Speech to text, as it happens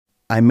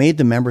I made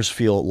the members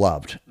feel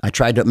loved. I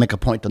tried to make a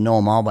point to know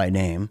them all by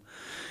name.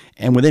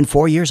 And within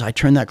 4 years, I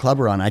turned that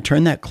club around. I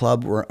turned that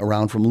club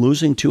around from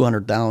losing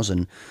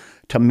 200,000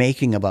 to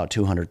making about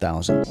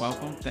 200,000.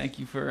 Welcome. Thank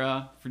you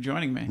for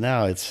joining me.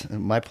 No, it's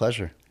my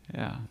pleasure.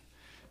 Yeah.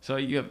 So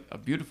you have a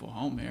beautiful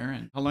home here.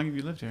 And how long have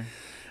you lived here?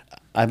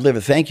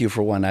 Thank you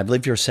for one. I've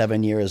lived here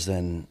 7 years,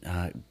 and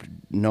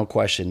no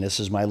question, this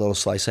is my little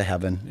slice of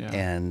heaven, Yeah.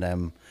 and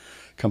I'm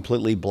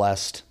completely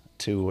blessed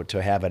to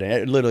have it.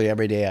 And literally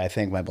every day I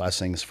thank my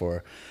blessings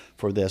for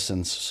this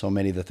and so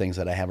many of the things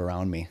that I have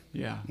around me.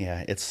 Yeah.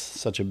 Yeah, it's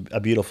such a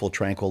beautiful,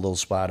 tranquil little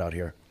spot out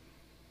here.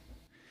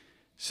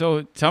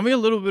 So tell me a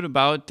little bit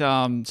about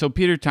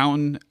Peter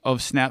Taunton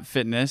of Snap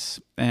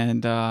Fitness,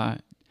 and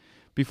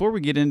before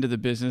we get into the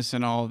business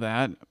and all of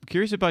that, I'm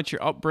curious about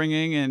your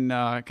upbringing and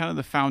kind of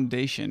the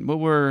foundation. What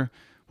were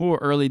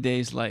early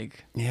days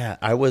like? Yeah,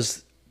 I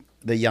was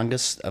the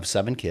youngest of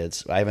 7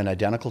 kids. I have an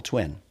identical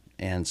twin,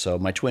 and so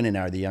my twin and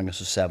I are the youngest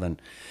of 7.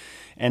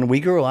 And we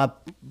grew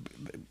up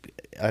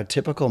a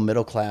typical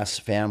middle-class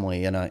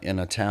family in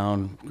a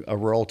town, a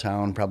rural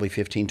town, probably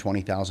 15,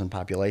 20,000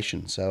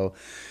 population. So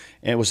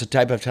it was a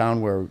type of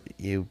town where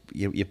you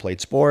played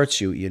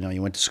sports, you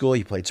went to school,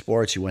 you played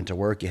sports, you went to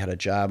work, you had a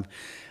job.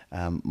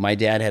 My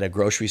dad had a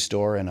grocery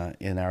store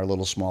in our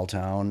little small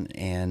town,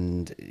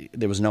 and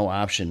there was no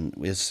option.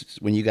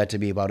 When you got to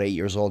be about 8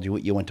 years old,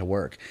 you went to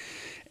work.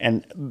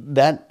 And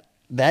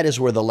that is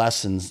where the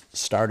lessons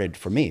started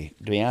for me,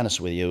 to be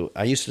honest with you.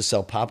 I used to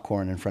sell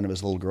popcorn in front of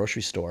his little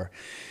grocery store.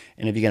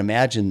 And if you can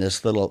imagine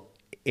this little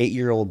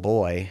 8-year-old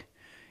boy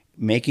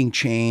making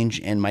change,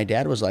 and my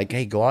dad was like,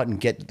 "Hey, go out and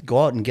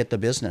get the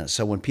business."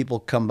 So when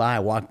people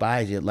walk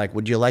by, you're like,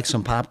 "Would you like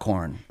some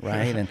popcorn?"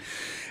 Right?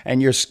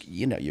 and you're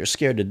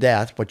scared to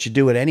death, but you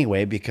do it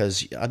anyway,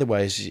 because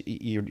otherwise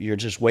you're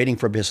just waiting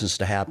for business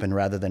to happen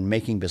rather than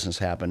making business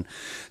happen.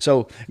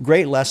 So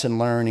great lesson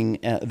learning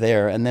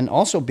there, and then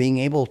also being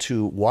able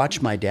to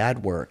watch my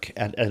dad work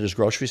at his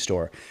grocery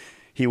store.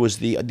 He was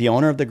the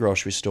owner of the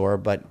grocery store,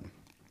 but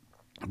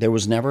there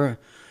was never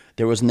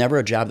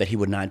a job that he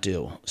would not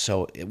do.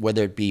 So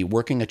whether it be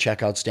working a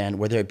checkout stand,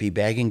 whether it be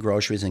bagging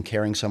groceries and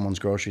carrying someone's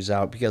groceries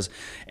out, because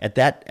at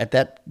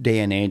that day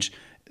and age,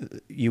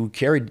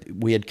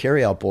 we had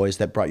carry-out boys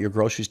that brought your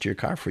groceries to your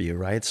car for you,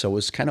 right? So it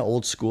was kind of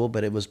old school,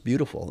 but it was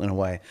beautiful in a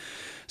way.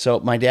 So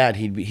my dad,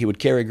 he would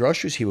carry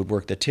groceries, he would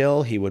work the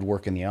till, he would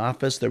work in the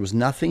office. There was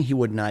nothing he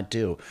would not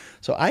do.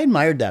 So I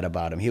admired that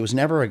about him. He was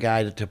never a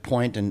guy to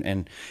point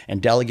and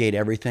delegate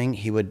everything.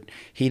 He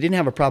didn't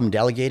have a problem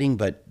delegating,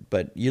 but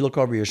you look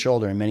over your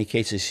shoulder, in many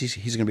cases,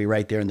 he's going to be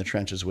right there in the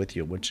trenches with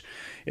you, which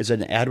is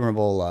an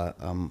admirable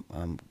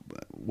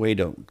way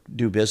to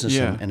do business.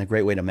 Yeah. And a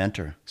great way to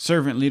mentor.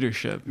 Servant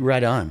leadership.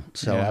 Right on.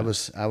 So Yeah.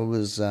 I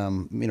was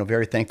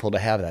very thankful to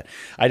have that.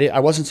 I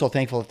wasn't so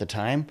thankful at the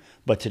time,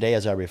 but today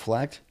as I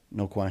reflect,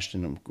 no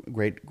question,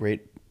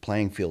 great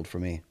playing field for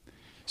me.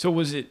 So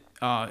was it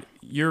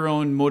your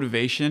own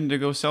motivation to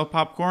go sell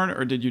popcorn,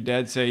 or did your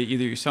dad say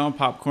either you're selling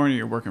popcorn or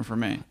you're working for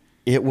me?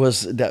 It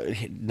was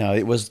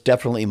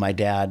definitely my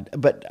dad,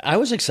 but I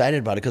was excited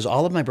about it because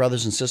all of my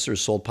brothers and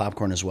sisters sold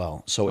popcorn as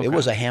well. So Okay. It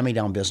was a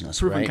hand-me-down business.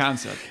 Proven right?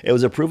 concept. It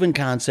was a proven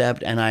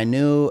concept, and I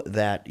knew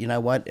that, you know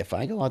what, if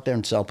I go out there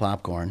and sell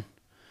popcorn,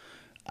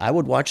 I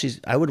would watch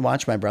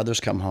my brothers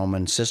come home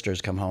and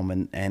sisters come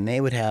home, and they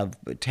would have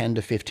 $10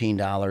 to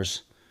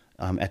 $15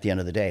 at the end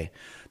of the day.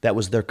 That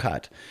was their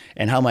cut.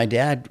 And how my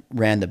dad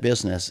ran the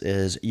business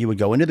is you would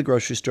go into the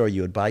grocery store,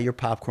 you would buy your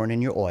popcorn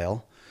and your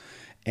oil,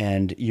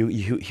 and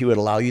he would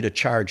allow you to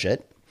charge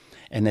it.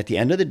 And at the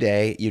end of the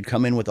day, you'd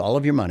come in with all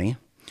of your money,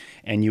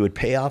 and you would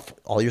pay off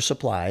all your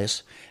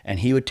supplies, and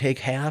he would take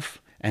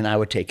half, and I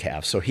would take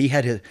half. So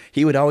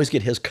he would always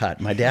get his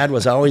cut. My dad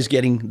was always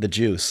getting the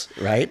juice,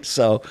 right?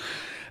 So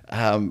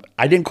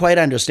I didn't quite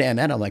understand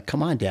that. I'm like,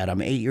 "Come on, Dad,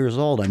 I'm 8 years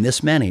old. I'm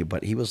this many."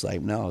 But he was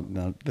like,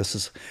 no, this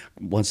is,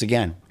 once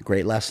again,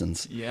 great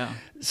lessons. Yeah.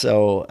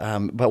 So,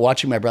 but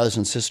watching my brothers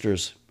and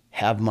sisters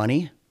have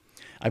money,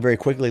 I very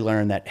quickly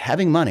learned that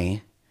having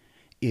money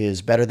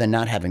is better than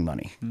not having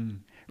money,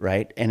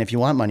 right? And if you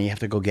want money, you have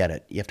to go get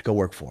it. You have to go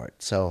work for it.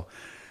 So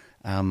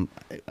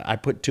I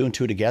put 2 and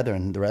 2 together,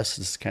 and the rest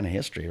is kind of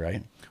history,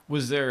 right?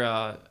 Was there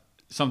a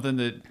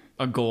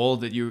goal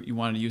that you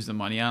wanted to use the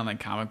money on, like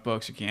comic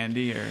books or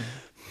candy, or?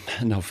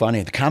 No,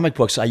 funny. The comic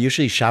books, I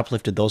usually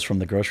shoplifted those from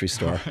the grocery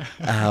store.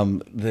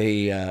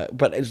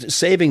 But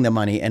saving the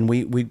money, and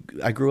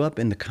I grew up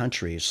in the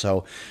country,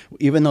 so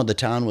even though the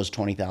town was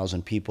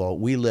 20,000 people,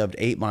 we lived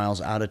 8 miles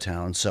out of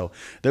town, so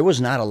there was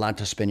not a lot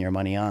to spend your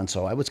money on.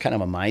 So I was kind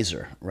of a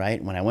miser,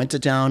 right? When I went to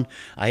town,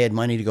 I had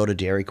money to go to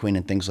Dairy Queen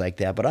and things like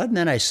that, but other than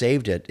that, I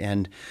saved it.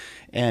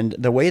 And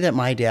the way that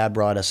my dad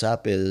brought us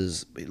up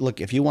is,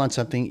 look, if you want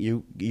something,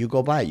 you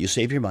go buy it. You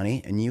save your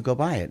money and you go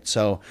buy it.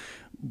 So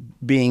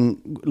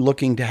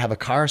looking to have a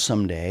car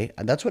someday,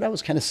 that's what I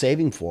was kind of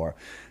saving for.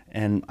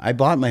 And I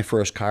bought my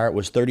first car. It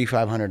was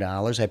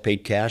 $3,500. I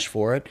paid cash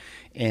for it,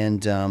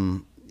 and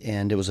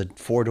it was a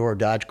 4-door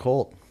Dodge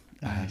Colt.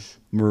 Nice.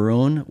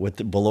 Maroon with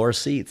the velour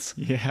seats.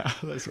 Yeah,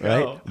 let's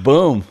Right? go.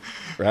 Boom.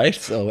 Right?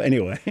 So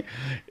anyway,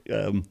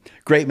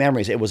 great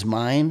memories. It was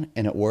mine,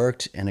 and it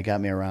worked, and it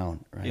got me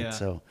around. Right? Yeah.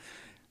 So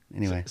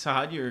anyway. So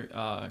how'd your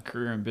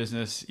career in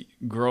business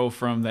grow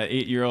from that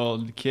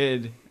 8-year-old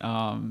kid?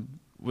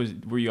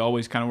 Were you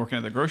always kind of working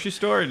at the grocery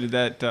store? Or did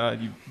that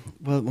you?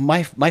 Well,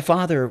 my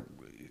father,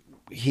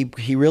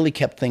 he really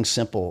kept things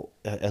simple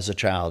as a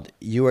child.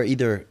 You were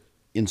either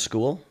in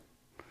school,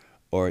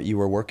 or you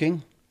were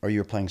working, or you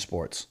were playing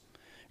sports,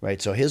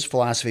 right? So his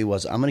philosophy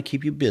was, I'm going to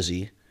keep you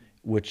busy,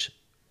 which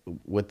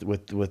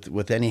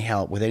with any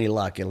help, with any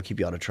luck, it'll keep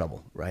you out of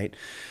trouble, right?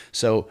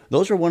 So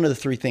those were one of the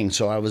three things.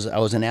 So I was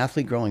an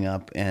athlete growing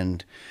up,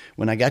 and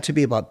when I got to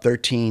be about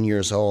 13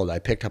 years old, I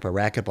picked up a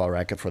racquetball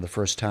racket for the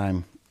first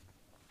time.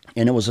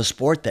 And it was a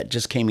sport that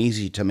just came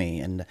easy to me.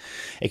 And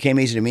it came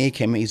easy to me, it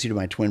came easy to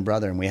my twin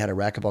brother. And we had a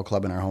racquetball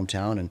club in our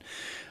hometown.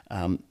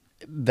 And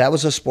that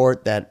was a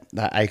sport that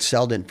I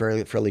excelled in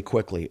fairly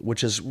quickly,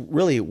 which is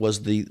really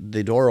was the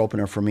door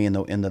opener for me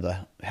into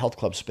the health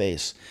club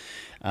space.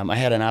 I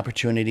had an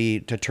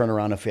opportunity to turn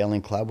around a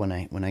failing club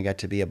when I got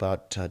to be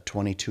about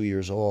 22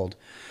 years old.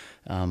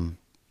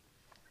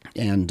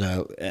 And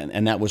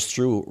that was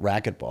through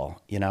racquetball.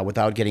 You know,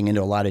 without getting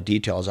into a lot of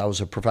details, I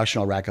was a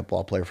professional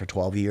racquetball player for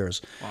 12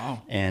 years.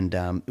 Wow. And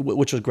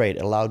which was great.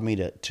 It allowed me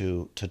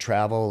to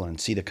travel and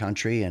see the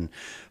country. And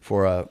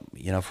for a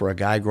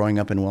guy growing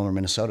up in Wilmer,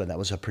 Minnesota, that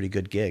was a pretty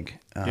good gig.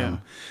 Yeah.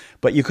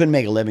 But you couldn't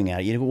make a living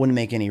at it. You wouldn't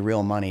make any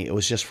real money. It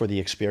was just for the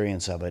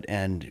experience of it.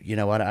 And you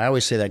know what? I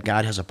always say that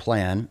God has a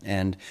plan,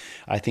 and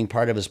I think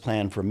part of His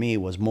plan for me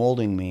was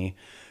molding me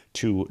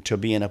to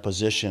be in a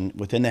position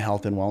within the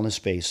health and wellness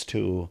space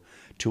to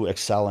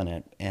excel in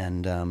it.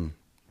 And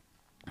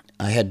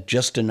I had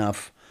just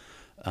enough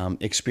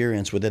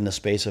experience within the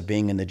space of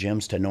being in the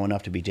gyms to know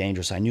enough to be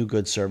dangerous. I knew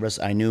good service.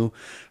 I knew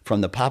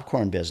from the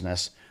popcorn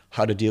business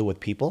how to deal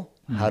with people,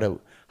 how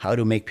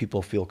to make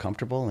people feel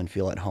comfortable and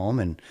feel at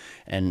home,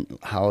 and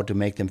how to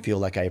make them feel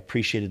like I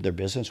appreciated their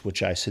business,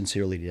 which I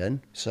sincerely did.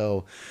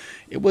 So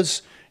it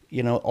was,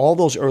 all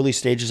those early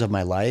stages of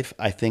my life,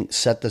 I think,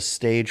 set the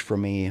stage for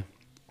me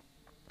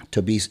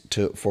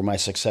for my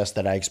success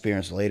that I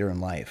experienced later in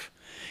life.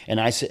 And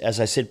as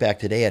I sit back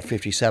today at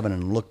 57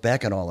 and look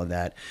back at all of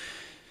that,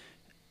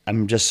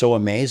 I'm just so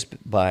amazed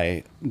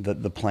by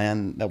the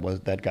plan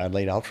that God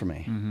laid out for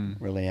me. Mm-hmm.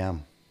 Really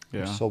am.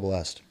 Yeah. I'm so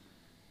blessed.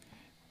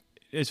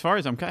 As far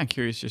as I'm kind of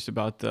curious just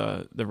about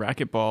the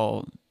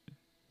racquetball,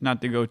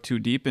 not to go too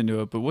deep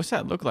into it, but what's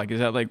that look like? Is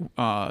that like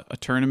a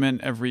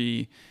tournament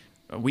every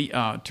week,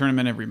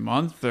 tournament every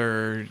month,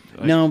 or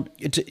like... No?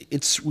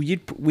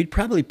 We'd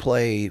probably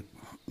play,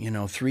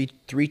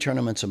 three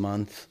tournaments a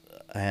month,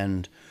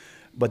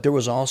 but there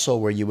was also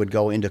where you would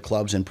go into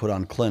clubs and put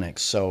on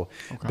clinics. So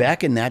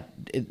back in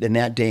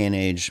that day and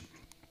age,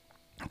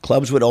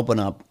 clubs would open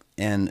up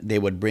and they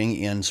would bring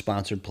in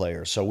sponsored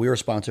players. So we were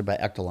sponsored by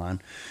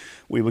Echelon.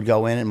 We would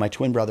go in, and my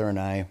twin brother and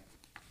I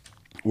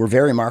were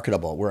very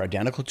marketable. We're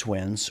identical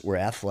twins. We're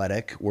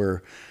athletic.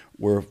 We're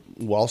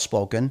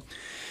well-spoken.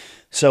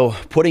 So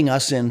putting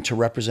us in to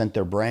represent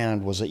their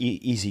brand was an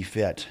easy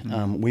fit.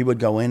 Mm-hmm. We would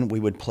go in, we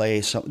would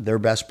play their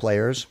best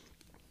players.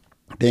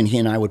 Then he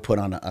and I would put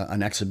on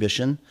an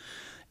exhibition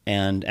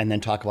and then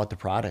talk about the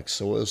products.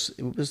 So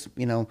it was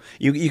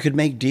you could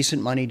make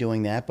decent money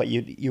doing that, but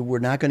you were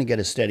not going to get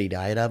a steady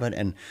diet of it.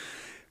 And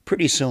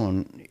pretty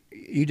soon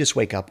you just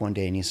wake up one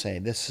day and you say,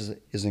 this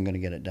isn't going to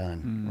get it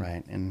done,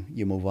 right? And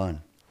you move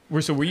on.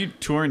 So were you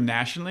touring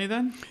nationally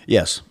then?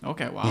 Yes.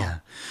 Okay, wow. Yeah.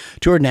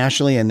 Toured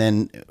nationally, and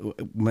then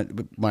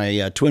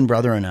my twin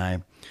brother and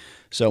I,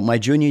 so my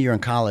junior year in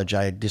college,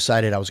 I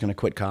decided I was going to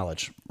quit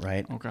college,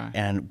 right? Okay.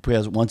 And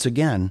because once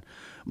again,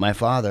 my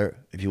father,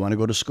 if you want to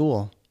go to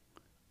school,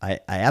 I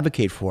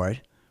advocate for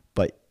it,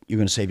 but you're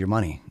going to save your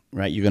money,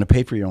 right? You're going to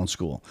pay for your own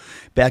school.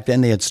 Back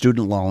then they had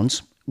student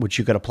loans, which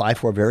you could apply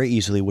for very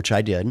easily, which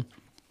I did.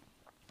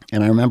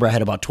 And I remember I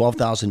had about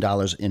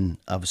 $12,000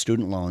 of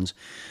student loans.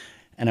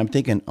 And I'm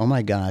thinking, oh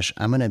my gosh,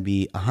 I'm going to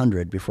be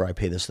 100 before I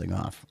pay this thing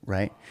off,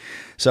 right?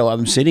 So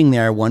I'm sitting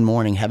there one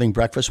morning having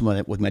breakfast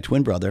with my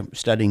twin brother,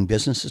 studying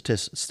business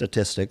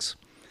statistics,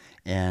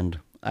 and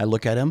I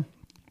look at him,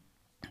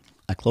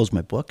 I close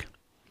my book,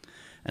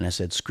 and I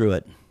said, screw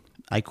it,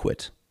 I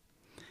quit.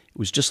 It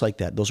was just like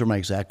that. Those are my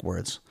exact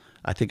words.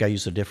 I think I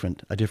used a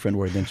different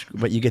word,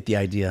 but you get the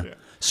idea. Yeah.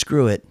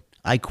 Screw it,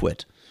 I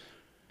quit.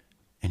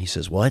 And he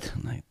says, what?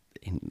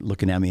 And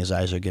looking at me, his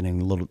eyes are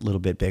getting a little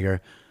bit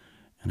bigger.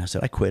 And I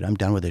said, I quit. I'm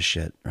done with this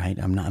shit, right?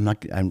 I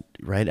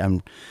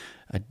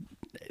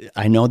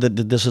know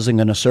that this isn't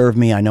going to serve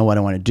me. I know what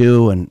I want to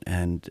do.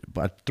 And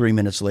about 3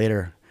 minutes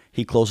later,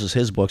 he closes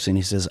his books and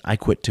he says, I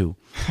quit too.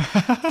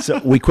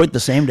 So we quit the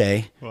same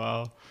day.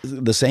 Wow.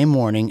 The same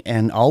morning.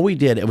 And all we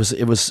did, it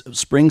was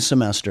spring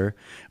semester.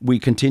 We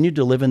continued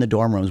to live in the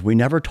dorm rooms. We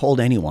never told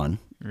anyone.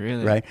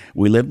 Really? Right?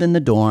 We lived in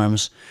the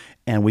dorms,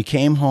 And we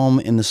came home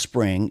in the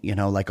spring,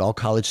 like all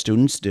college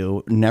students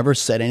do, never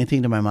said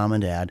anything to my mom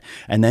and dad,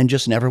 and then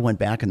just never went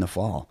back in the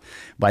fall.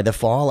 By the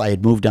fall, I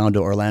had moved down to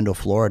Orlando,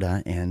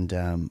 Florida, and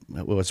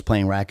was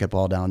playing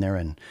racquetball down there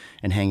and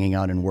hanging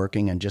out and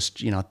working, and just,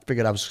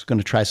 figured I was going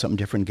to try something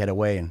different, get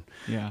away, and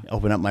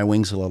open up my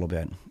wings a little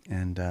bit.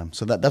 And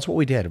so that's what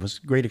we did. It was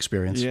a great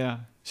experience. Yeah.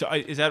 So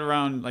is that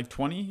around like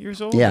 20 years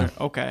old? Yeah.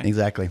 Or? Okay.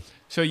 Exactly.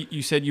 So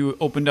you said you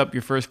opened up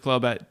your first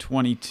club at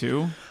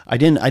 22? I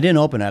didn't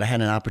open it. I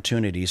had an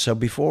opportunity. So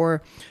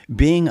before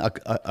being a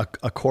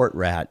court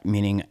rat,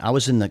 meaning I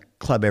was in the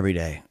club every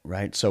day,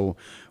 right? So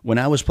when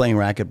I was playing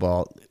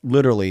racquetball,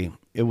 literally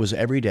it was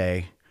every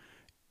day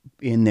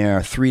in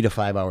there 3 to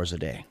 5 hours a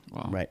day,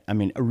 wow. Right? I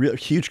mean, a real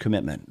huge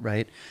commitment,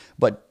 right?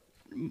 But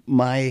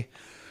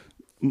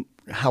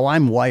how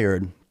I'm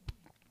wired,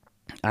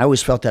 I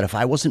always felt that if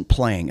I wasn't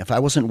playing, if I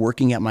wasn't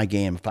working at my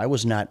game, if I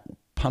was not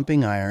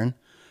pumping iron,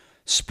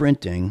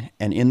 sprinting,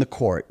 and in the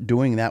court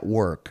doing that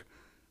work,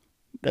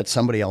 that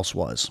somebody else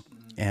was.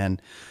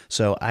 And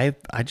so I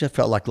just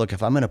felt like, look,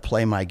 if I'm going to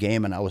play my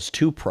game, and I was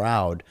too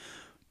proud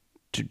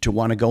to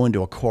want to go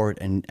into a court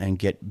and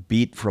get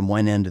beat from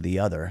one end to the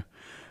other,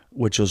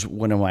 which was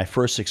one of my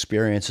first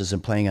experiences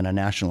in playing in a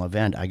national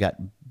event. I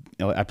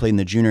played in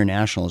the junior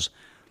nationals.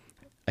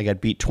 I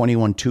got beat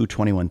 21-2,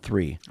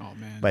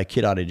 21-3 by a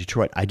kid out of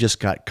Detroit. I just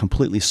got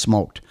completely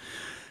smoked,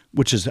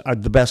 which is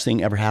the best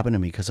thing ever happened to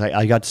me because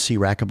I got to see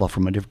racquetball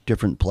from a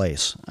different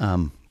place.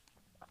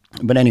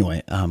 But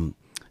anyway, I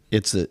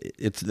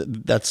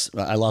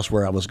lost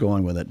where I was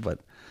going with it, but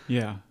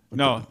yeah.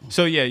 No.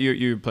 So yeah,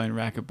 you're playing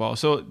racquetball.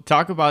 So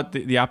talk about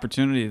the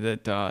opportunity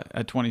that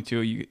at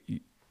 22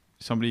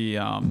 somebody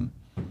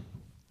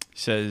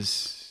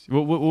says.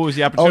 What was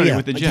the opportunity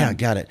with the gym? Yeah,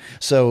 got it.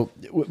 So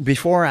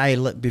before I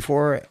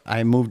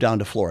moved down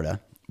to Florida,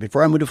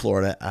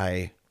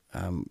 I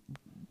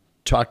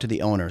talked to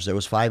the owners. There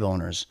was 5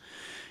 owners.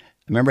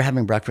 I remember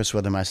having breakfast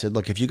with them. I said,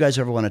 look, if you guys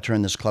ever want to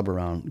turn this club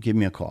around, give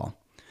me a call.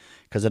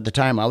 Because at the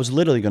time, I was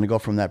literally going to go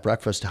from that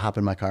breakfast to hop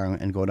in my car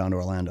and go down to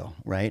Orlando,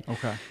 right?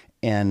 Okay.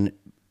 And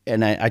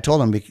I told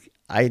them,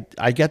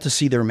 I got to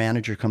see their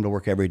manager come to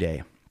work every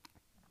day.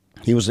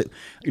 He was a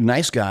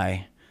nice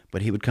guy,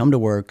 but he would come to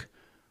work,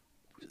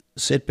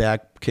 sit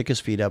back, kick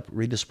his feet up,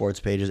 read the sports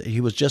pages. He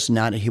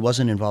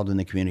wasn't involved in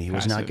the community. He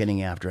was not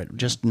getting after it.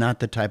 Just not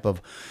the type of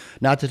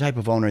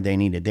owner they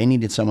needed. They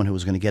needed someone who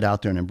was going to get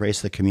out there and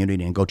embrace the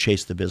community and go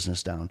chase the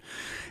business down.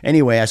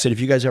 Anyway, I said,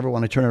 if you guys ever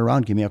want to turn it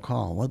around, give me a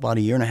call. Well, about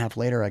a year and a half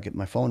later, I get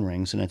my phone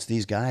rings and it's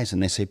these guys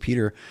and they say,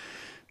 Peter,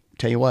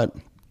 tell you what,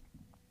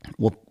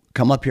 we'll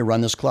come up here,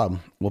 run this club.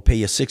 We'll pay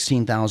you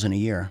 $16,000 a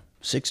year,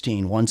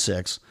 16,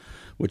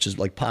 which is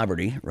like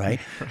poverty, right?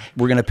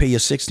 We're going to pay you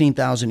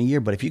 $16,000 a year,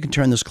 but if you can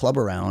turn this club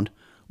around,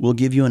 we'll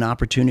give you an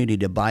opportunity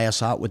to buy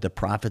us out with the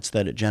profits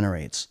that it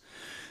generates.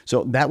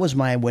 So that was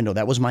my window.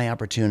 That was my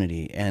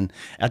opportunity. And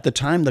at the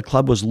time, the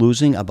club was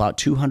losing about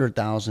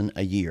 $200,000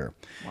 a year,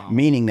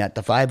 meaning that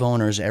the 5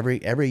 owners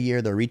every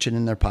year they're reaching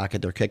in their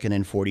pocket, they're kicking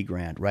in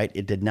 $40,000, right?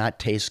 It did not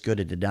taste good.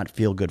 It did not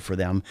feel good for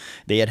them.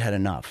 They had had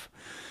enough.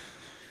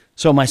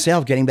 So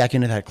myself, getting back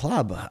into that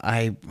club,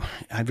 I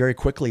very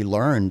quickly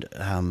learned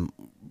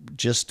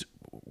just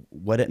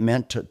what it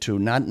meant to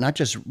not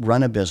just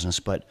run a business,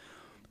 but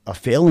a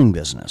failing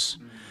business,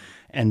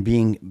 and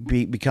being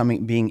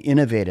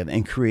innovative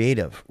and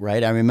creative,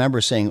 right? I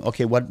remember saying,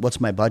 okay, what's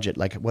my budget?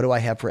 Like, what do I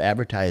have for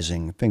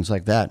advertising? Things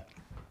like that.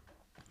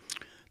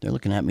 They're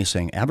looking at me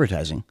saying,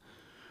 advertising?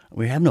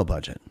 We have no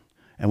budget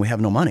and we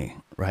have no money,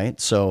 right?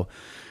 So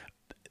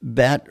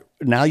that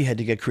now you had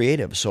to get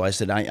creative. So I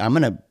said, I'm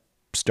going to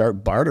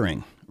start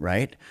bartering,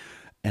 right?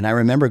 And I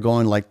remember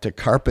going like to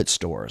carpet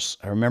stores.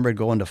 I remember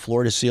going to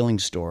floor to ceiling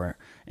store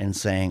and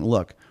saying,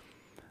 look,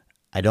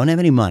 I don't have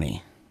any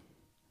money,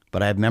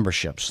 but I have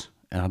memberships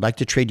and I'd like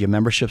to trade you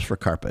memberships for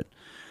carpet.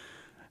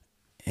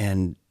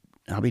 And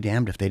I'll be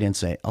damned if they didn't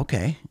say,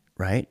 okay,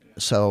 right?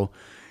 So,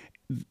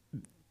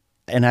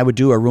 and I would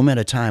do a room at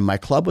a time. My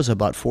club was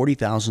about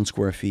 40,000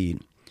 square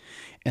feet.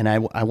 And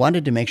I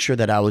wanted to make sure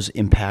that I was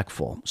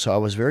impactful.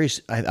 So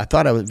I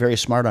thought I was very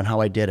smart on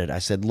how I did it. I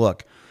said,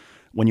 look,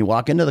 when you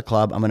walk into the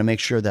club, I'm going to make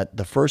sure that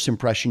the first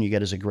impression you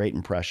get is a great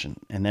impression.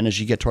 And then as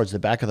you get towards the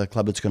back of the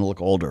club, it's going to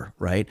look older,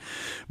 right?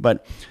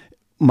 But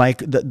my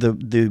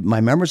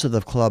members of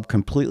the club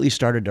completely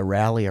started to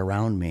rally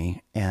around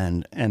me,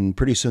 and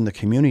pretty soon the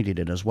community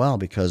did as well,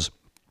 because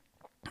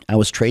I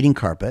was trading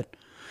carpet,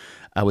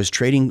 I was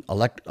trading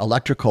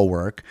electrical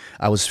work,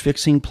 I was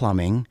fixing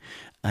plumbing,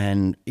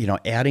 and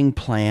adding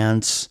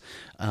plants,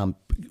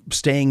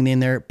 staying in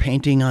there,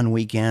 painting on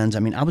weekends. I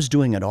mean, I was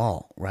doing it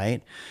all,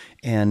 right?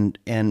 And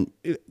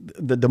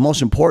the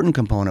most important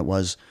component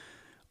was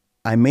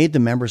I made the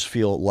members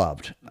feel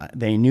loved.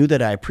 They knew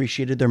that I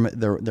appreciated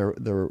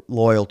their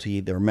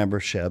loyalty, their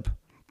membership.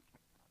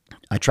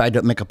 I tried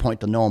to make a point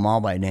to know them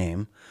all by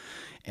name.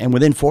 And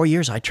within 4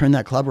 years, I turned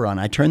that club around.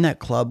 I turned that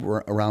club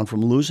around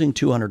from losing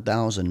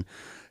 $200,000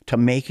 to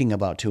making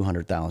about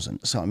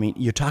 $200,000. So, I mean,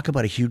 you talk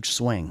about a huge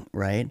swing,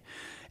 right?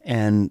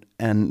 And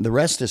the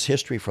rest is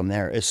history from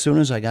there. As soon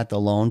as I got the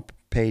loan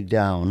paid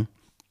down,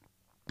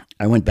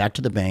 I went back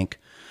to the bank,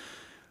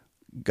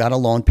 got a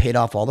loan, paid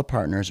off all the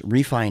partners,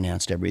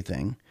 refinanced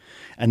everything.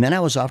 And then I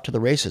was off to the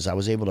races. I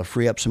was able to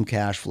free up some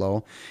cash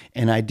flow,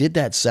 and I did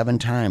that 7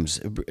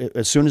 times.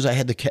 As soon as I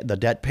had the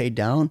debt paid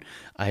down,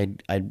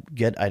 I'd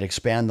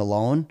expand the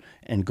loan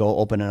and go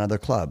open another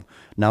club.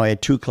 Now I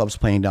had 2 clubs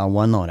paying down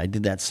 1 loan. I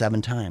did that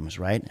 7 times,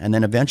 right? And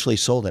then eventually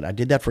sold it. I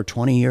did that for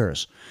 20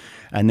 years,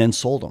 and then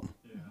sold them.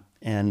 Yeah.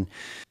 And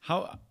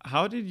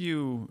how did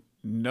you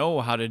know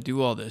how to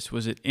do all this?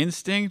 Was it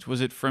instinct? Was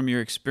it from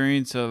your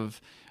experience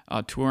of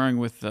touring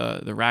with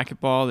the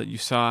racquetball that you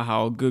saw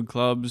how good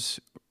clubs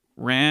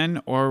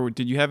ran, or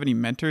did you have any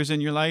mentors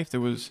in your life that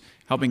was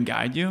helping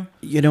guide you?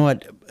 You know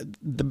what?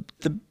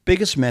 The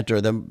biggest mentor,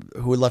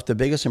 who left the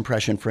biggest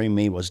impression for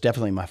me, was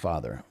definitely my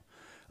father.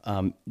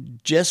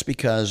 Just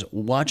because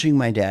watching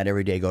my dad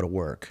every day go to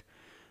work,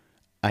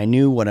 I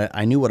knew what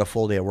a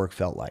full day of work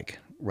felt like,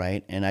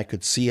 right? And I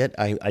could see it.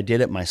 I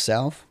did it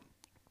myself,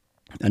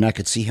 and I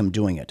could see him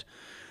doing it.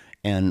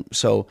 And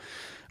so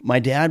my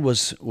dad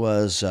was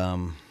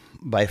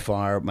by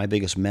far my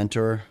biggest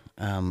mentor.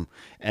 And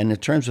in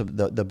terms of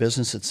the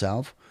business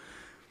itself,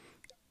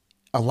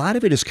 a lot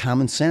of it is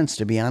common sense,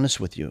 to be honest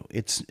with you.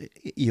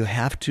 You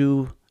have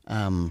to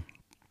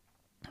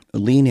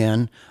lean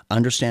in,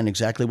 understand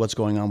exactly what's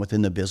going on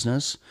within the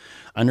business,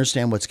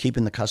 understand what's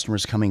keeping the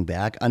customers coming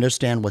back,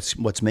 understand what's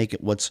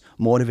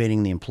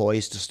motivating the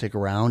employees to stick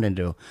around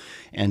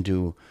and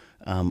to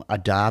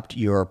adopt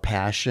your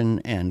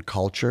passion and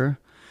culture.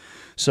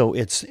 So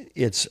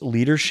it's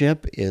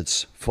leadership,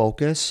 it's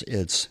focus,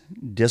 it's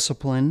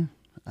discipline.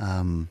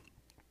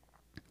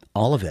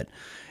 All of it.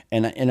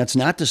 And it's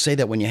not to say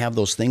that when you have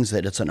those things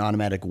that it's an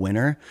automatic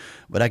winner,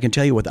 but I can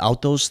tell you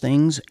without those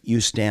things, you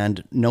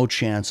stand no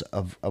chance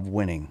of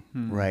winning,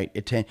 right?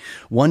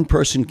 One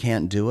person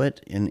can't do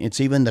it. And it's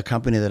even the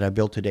company that I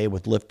built today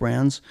with Lift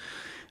Brands.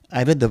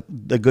 I've had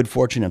the good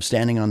fortune of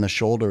standing on the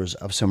shoulders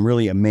of some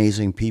really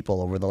amazing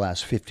people over the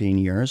last 15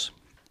 years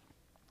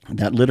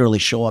that literally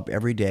show up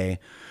every day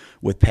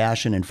with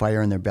passion and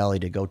fire in their belly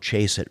to go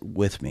chase it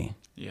with me.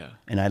 Yeah.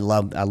 And I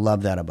love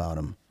that about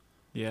them.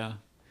 Yeah.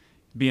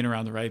 Being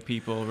around the right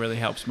people really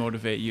helps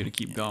motivate you to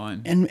keep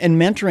going. And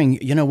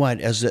mentoring, you know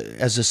what, as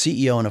a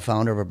CEO and a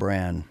founder of a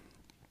brand,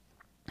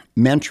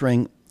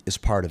 mentoring is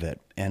part of it.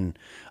 And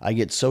I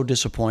get so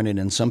disappointed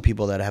in some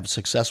people that have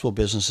successful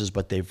businesses,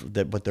 but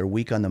they're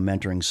weak on the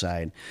mentoring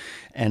side.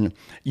 And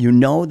you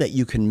know that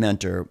you can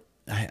mentor.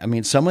 I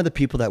mean, some of the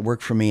people that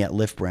work for me at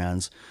Lift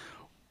Brands,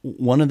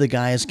 one of the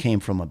guys came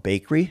from a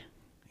bakery.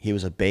 He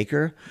was a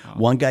baker. Oh.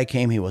 One guy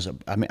came,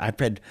 I've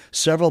had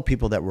several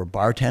people that were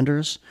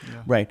bartenders,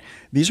 right?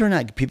 These are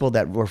not people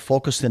that were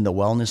focused in the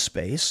wellness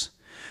space,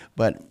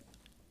 but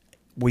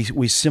we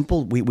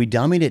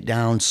dummied it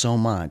down so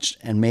much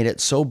and made it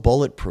so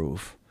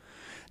bulletproof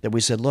that we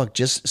said, look,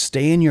 just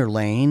stay in your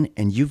lane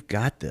and you've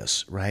got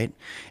this, right?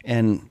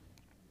 And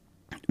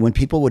when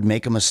people would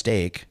make a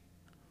mistake,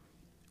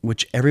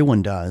 which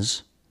everyone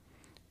does,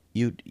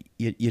 you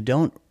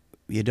don't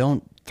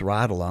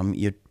throttle them.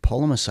 You pull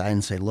them aside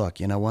and say,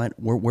 look, you know what?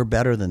 We're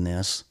better than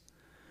this.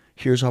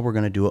 Here's how we're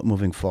going to do it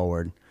moving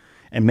forward.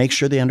 And make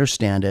sure they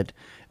understand it.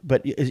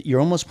 But you're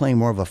almost playing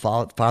more of a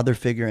father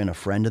figure and a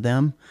friend to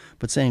them,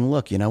 but saying,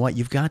 look, you know what?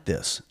 You've got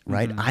this,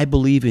 right? Mm-hmm. I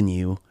believe in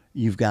you.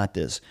 You've got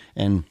this.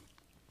 And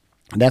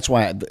that's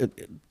why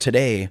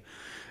today,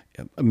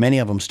 many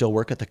of them still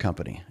work at the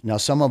company. Now,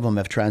 some of them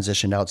have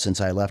transitioned out since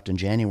I left in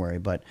January,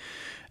 but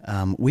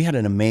we had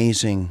an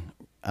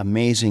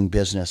amazing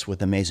business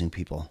with amazing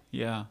people.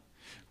 Yeah.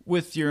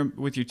 With your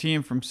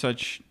team from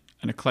such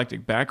an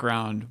eclectic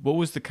background, what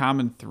was the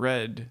common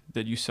thread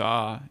that you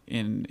saw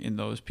in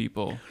those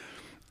people?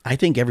 I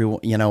think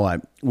everyone, you know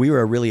what, we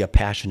were really a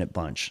passionate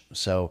bunch.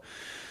 So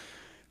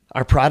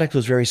our product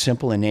was very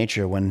simple in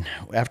nature.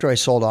 After I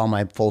sold all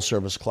my full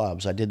service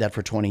clubs, I did that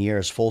for 20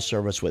 years, full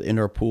service with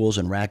indoor pools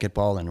and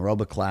racquetball and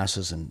aerobic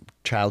classes and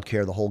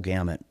childcare, the whole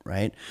gamut,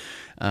 right?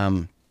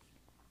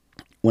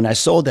 When I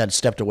sold that,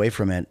 stepped away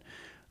from it,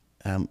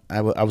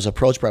 I was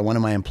approached by one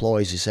of my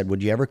employees. He said,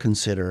 would you ever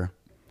consider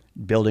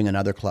building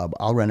another club?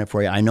 I'll run it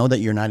for you. I know that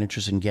you're not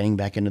interested in getting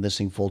back into this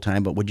thing full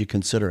time, but would you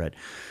consider it?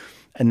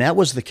 And that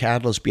was the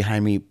catalyst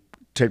behind me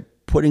to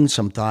putting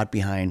some thought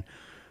behind,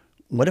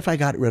 what if I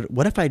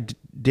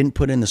didn't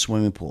put in the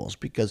swimming pools?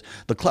 Because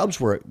the clubs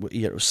were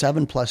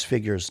 7+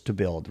 figures to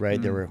build, right?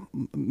 Mm. There were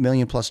 $1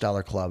 million+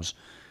 clubs.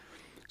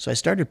 So I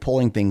started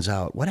pulling things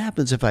out. What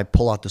happens if I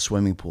pull out the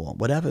swimming pool?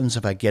 What happens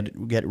if I get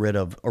rid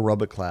of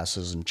aerobic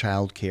classes and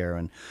childcare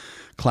and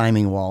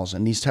climbing walls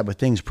and these type of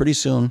things? Pretty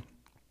soon,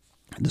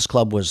 this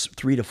club was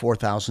 3,000 to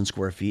 4,000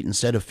 square feet.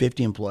 Instead of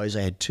 50 employees,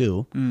 I had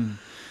 2. Mm.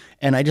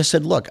 And I just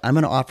said, look, I'm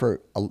going to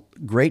offer a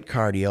great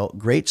cardio,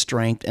 great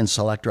strength, and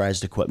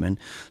selectorized equipment.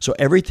 So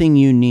everything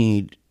you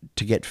need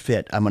to get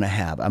fit, I'm going to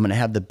have. I'm going to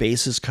have the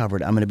bases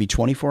covered. I'm going to be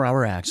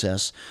 24-hour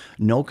access,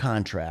 no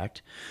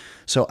contract.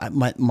 So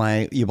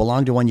my you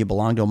belong to one, you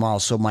belong to them all.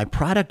 So my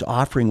product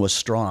offering was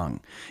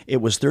strong. It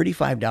was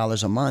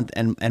 $35 a month,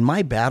 and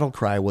my battle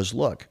cry was,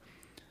 look,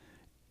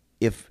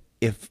 if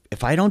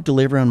I don't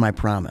deliver on my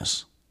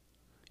promise,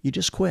 you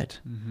just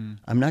quit. Mm-hmm.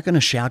 I'm not going to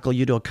shackle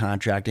you to a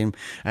contract. And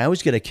I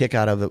always get a kick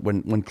out of it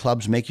when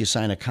clubs make you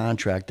sign a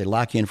contract. They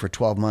lock you in for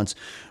 12 months,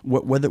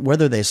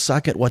 whether they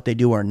suck at what they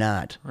do or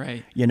not.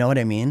 Right. You know what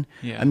I mean?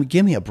 Yeah. I mean,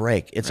 give me a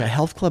break. It's a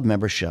health club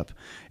membership.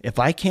 If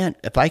I can't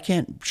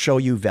show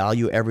you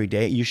value every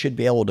day, you should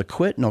be able to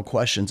quit, no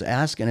questions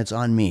asked, and it's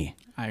on me.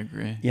 I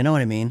agree. You know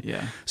what I mean?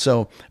 Yeah.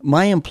 So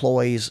my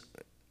employees,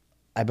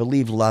 I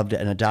believe, loved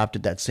and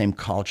adopted that same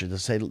culture.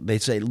 They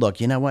say, look,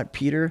 you know what,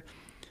 Peter?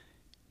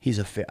 He's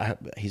a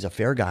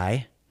fair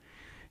guy.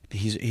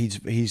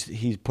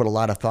 He's put a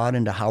lot of thought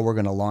into how we're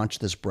going to launch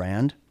this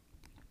brand,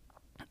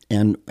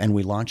 and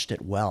we launched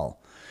it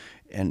well.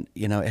 And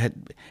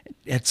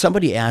had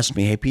somebody asked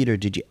me, hey Peter,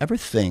 did you ever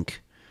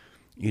think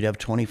you'd have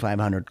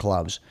 2,500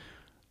 clubs?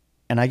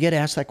 And I get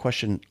asked that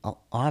question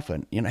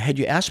often. Had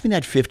you asked me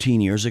that 15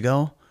 years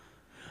ago,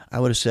 I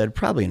would have said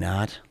probably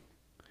not.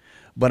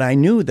 But I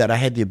knew that I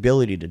had the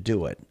ability to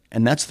do it.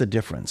 And that's the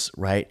difference,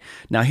 right?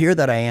 Now, here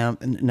that I am,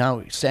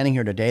 now standing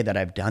here today that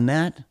I've done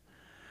that,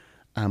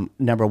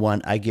 number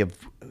one, I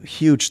give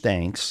huge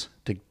thanks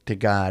to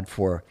God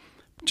for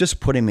just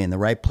putting me in the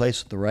right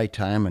place at the right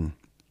time and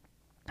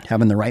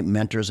having the right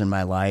mentors in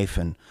my life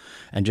and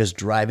just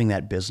driving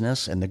that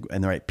business and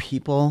the right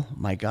people.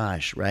 My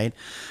gosh, right?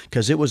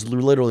 Because it was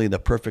literally the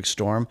perfect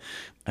storm.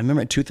 I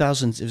remember it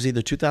was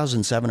either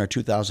 2007 or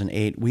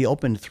 2008. We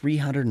opened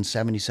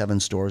 377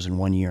 stores in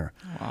 1 year.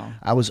 Wow.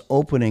 I was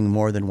opening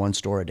more than one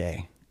store a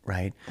day,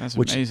 right? That's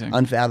Which amazing.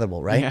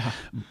 Unfathomable, right? Yeah.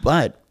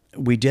 But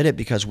we did it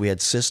because we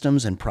had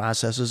systems and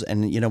processes.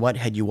 And you know what?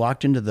 Had you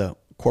walked into the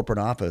corporate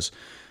office,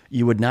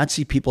 you would not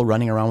see people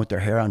running around with their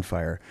hair on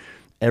fire.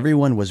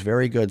 Everyone was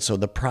very good. So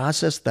the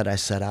process that I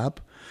set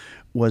up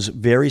was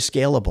very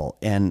scalable.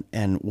 And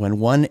when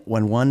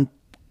one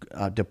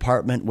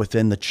department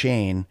within the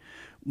chain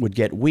would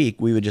get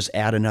weak, we would just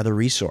add another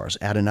resource,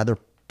 add another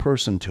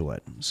person to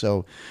it.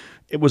 So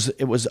it was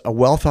a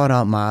well thought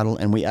out model,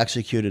 and we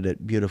executed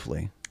it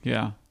beautifully.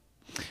 Yeah.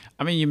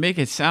 I mean, you make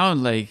it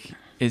sound like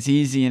it's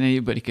easy and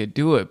anybody could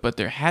do it, but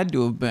there had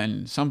to have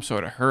been some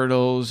sort of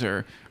hurdles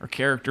or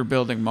character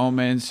building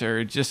moments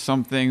or just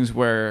some things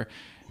where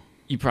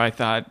you probably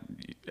thought,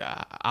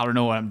 I don't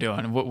know what I'm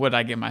doing. What would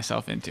I get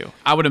myself into?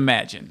 I would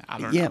imagine. I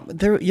don't know.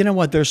 Yeah, you know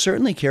what? There's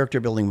certainly character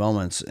building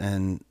moments,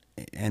 and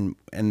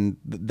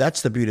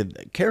that's the beauty.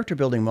 Character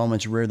building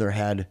moments rear their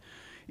head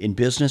in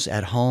business,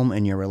 at home,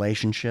 in your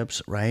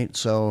relationships, right?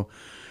 So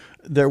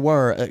there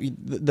were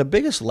the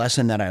biggest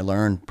lesson that I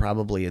learned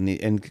probably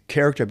in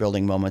character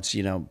building moments,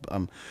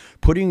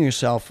 putting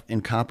yourself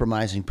in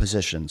compromising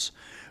positions,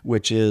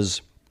 which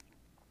is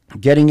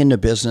getting into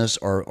business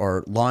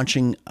or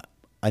launching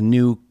a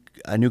new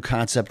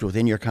concept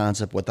within your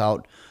concept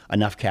without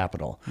enough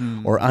capital,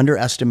 or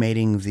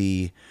underestimating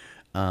the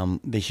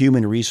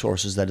human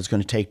resources that it's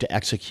going to take to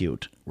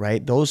execute,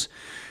 right? Those,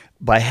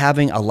 by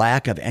having a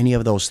lack of any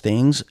of those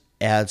things,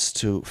 adds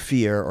to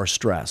fear or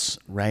stress,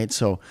 right?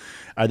 So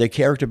are there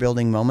character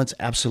building moments?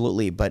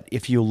 Absolutely. But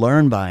if you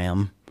learn by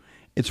them,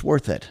 it's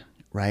worth it,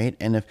 right?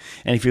 And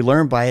if you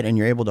learn by it and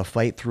you're able to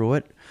fight through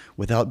it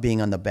without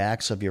being on the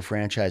backs of your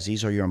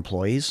franchisees or your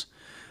employees,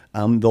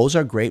 those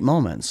are great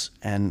moments.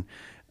 And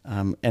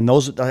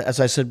those, as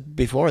I said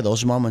before,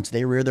 those moments,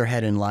 they rear their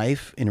head in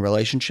life, in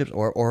relationships,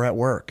 or at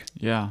work.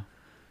 Yeah.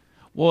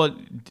 Well,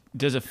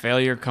 does a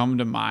failure come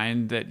to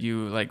mind that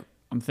you, like,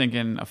 I'm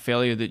thinking a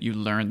failure that you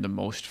learned the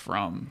most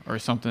from, or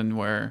something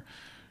where...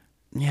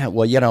 Yeah,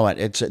 well, you know what?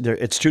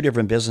 It's two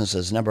different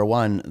businesses. Number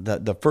one,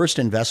 the first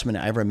investment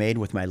I ever made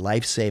with my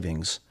life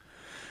savings,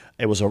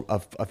 it was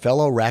a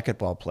fellow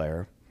racquetball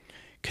player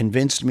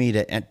convinced me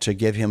to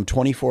give him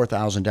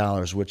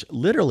 $24,000, which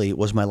literally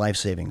was my life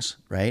savings,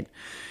 right?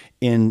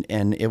 And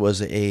it was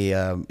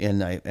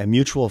in a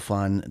mutual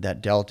fund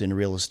that dealt in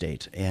real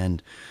estate.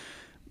 And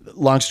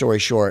long story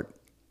short,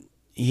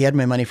 he had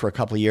my money for a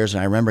couple of years,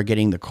 and I remember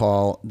getting the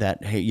call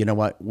that, hey, you know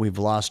what? We've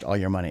lost all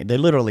your money. They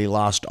literally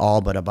lost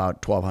all but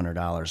about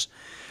 $1,200.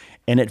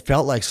 And it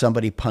felt like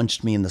somebody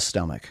punched me in the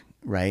stomach,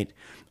 right?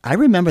 I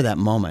remember that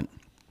moment,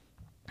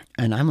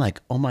 and I'm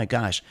like, oh my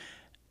gosh,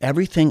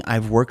 everything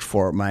I've worked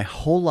for my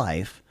whole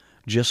life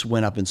just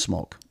went up in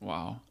smoke.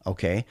 Wow.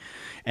 Okay?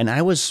 And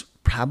I was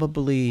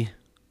probably,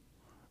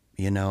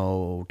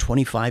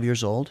 25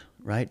 years old,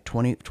 right?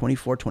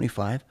 24,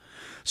 25.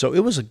 So it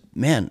was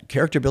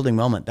character building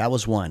moment. That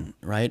was one,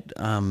 right?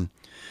 And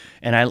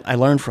I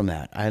learned from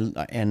that.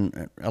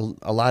 And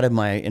a lot of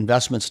my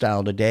investment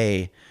style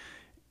today,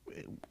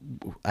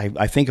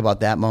 I think about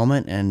that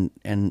moment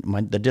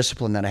and the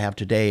discipline that I have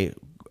today.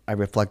 I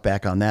reflect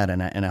back on that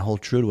and I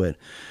hold true to it.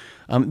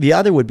 The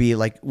other would be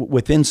like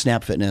within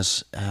Snap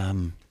Fitness,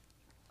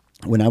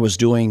 when I was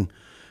doing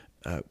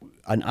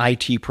an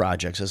IT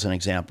projects as an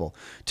example.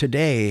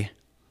 Today,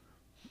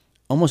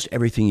 almost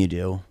everything you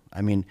do.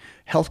 I mean,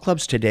 health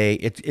clubs today,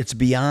 it's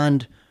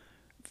beyond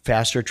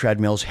faster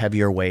treadmills,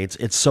 heavier weights.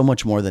 It's so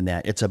much more than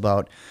that. It's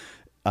about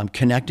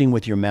connecting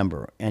with your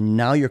member, and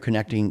now you're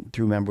connecting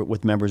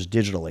with members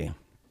digitally.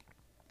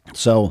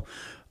 So,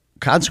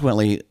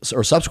 consequently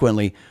or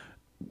subsequently,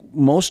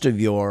 most of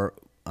your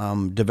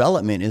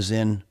development is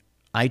in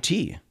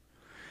IT.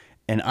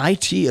 And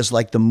IT is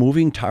like the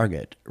moving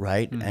target,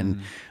 right?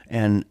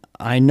 And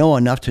I know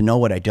enough to know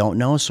what I don't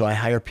know, so I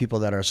hire people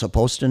that are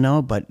supposed to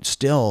know. But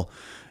still,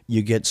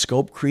 you get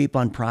scope creep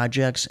on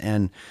projects,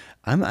 and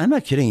I'm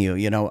not kidding you.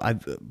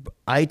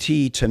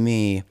 IT to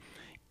me,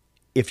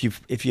 if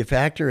you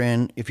factor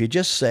in, if you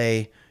just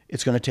say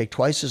it's going to take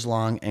twice as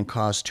long and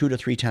cost 2 to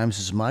 3 times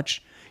as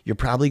much, you're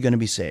probably going to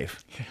be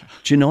safe. Yeah.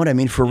 Do you know what I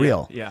mean? For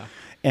real. Yeah.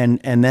 And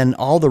then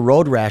all the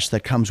road rash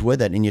that comes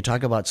with it, and you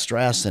talk about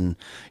stress, and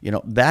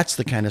that's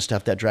the kind of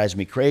stuff that drives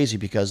me crazy,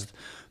 because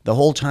the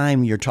whole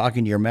time you're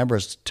talking to your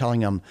members, telling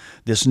them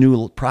this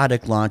new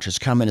product launch is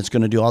coming, it's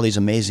going to do all these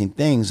amazing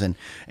things, and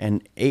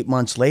 8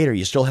 months later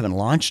you still haven't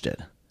launched it,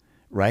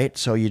 right?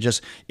 So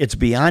it's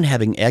beyond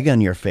having egg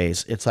on your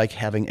face. It's like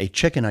having a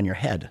chicken on your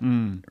head,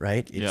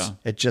 right?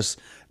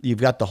 You've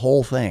got the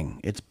whole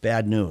thing. It's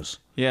bad news.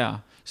 Yeah.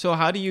 So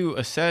how do you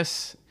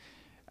assess?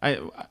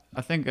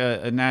 I think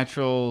a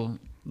natural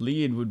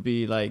lead would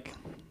be like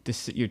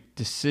your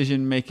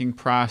decision-making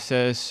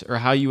process, or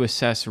how you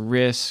assess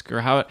risk,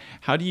 or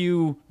how do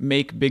you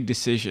make big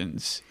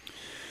decisions?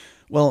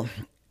 Well,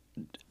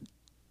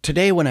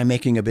 today when I'm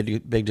making a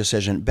big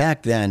decision,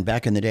 back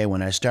in the day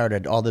when I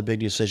started, all the big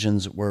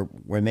decisions were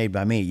made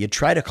by me. You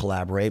try to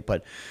collaborate,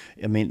 but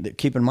I mean,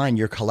 keep in mind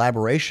your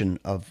collaboration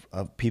of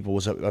people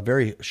was a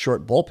very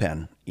short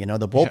bullpen.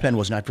 The bullpen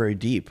was not very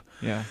deep.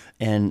 Yeah.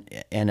 And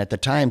at the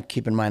time,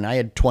 keep in mind, I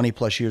had 20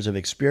 plus years of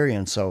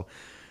experience, so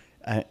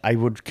I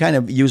would kind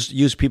of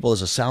use people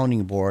as a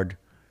sounding board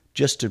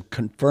just to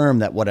confirm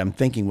that what I'm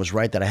thinking was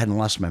right, that I hadn't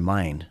lost my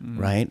mind,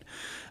 right?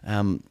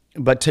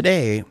 But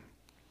today,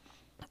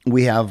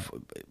 we have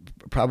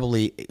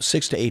probably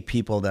 6 to 8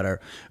 people that are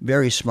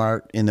very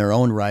smart in their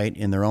own right,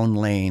 in their own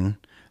lane,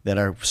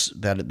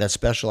 that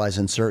specialize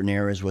in certain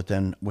areas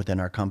within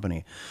our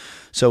company.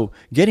 So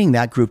getting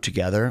that group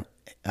together,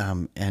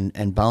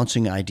 and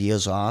bouncing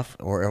ideas off,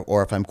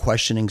 or if I'm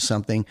questioning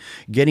something,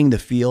 getting the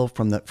feel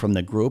from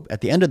the group.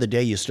 At the end of the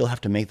day, you still have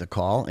to make the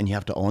call, and you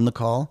have to own the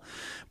call.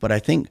 But I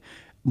think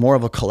more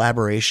of a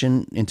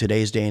collaboration in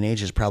today's day and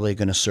age is probably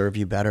going to serve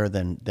you better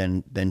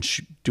than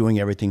doing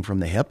everything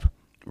from the hip,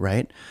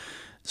 right?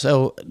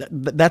 So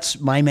that's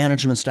my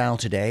management style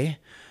today.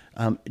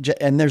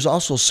 And there's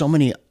also so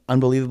many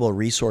unbelievable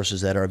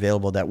resources that are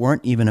available that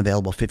weren't even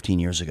available 15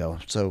 years ago.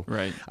 So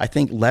right. I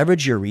think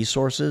leverage your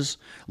resources,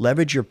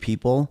 leverage your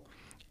people,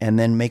 and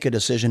then make a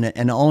decision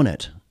and own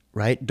it,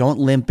 right? Don't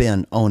limp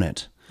in, own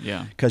it.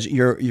 Yeah. Because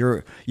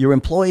your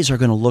employees are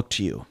going to look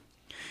to you.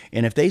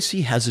 And if they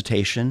see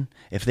hesitation,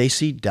 if they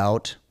see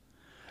doubt,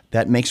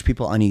 that makes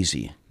people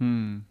uneasy,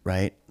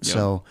 right? Yep.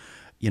 So,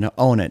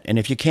 own it. And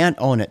if you can't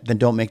own it, then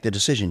don't make the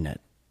decision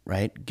yet,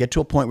 right? Get to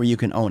a point where you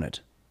can own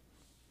it.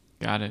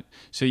 Got it.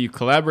 So you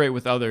collaborate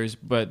with others,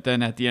 but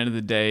then at the end of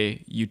the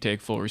day, you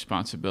take full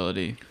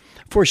responsibility.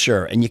 For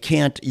sure, and you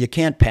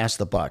can't pass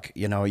the buck.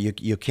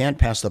 You can't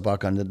pass the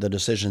buck on the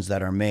decisions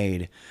that are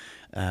made.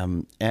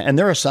 And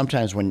there are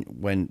sometimes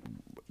when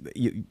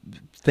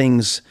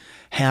things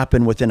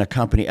happen within a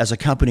company as a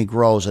company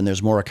grows and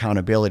there's more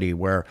accountability.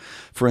 Where,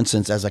 for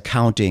instance, as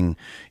accounting,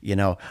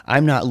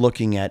 I'm not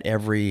looking at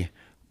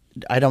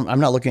I'm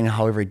not looking at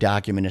how every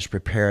document is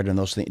prepared and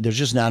those things. There's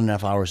just not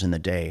enough hours in the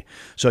day.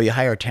 So you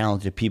hire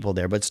talented people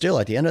there. But still,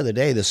 at the end of the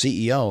day, the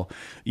CEO,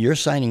 you're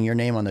signing your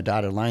name on the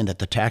dotted line that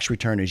the tax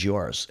return is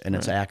yours and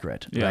it's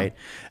accurate, right?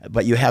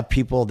 But you have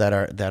people that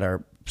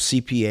are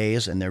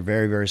CPAs, and they're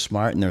very, very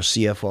smart, and they're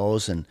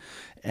CFOs,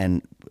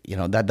 and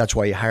that's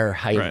why you hire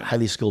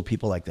highly skilled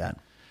people like that.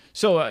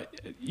 So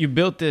you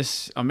built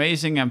this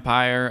amazing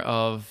empire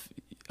of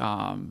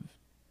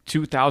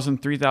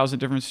 2,000, 3,000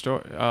 different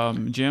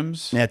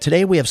gyms? Yeah,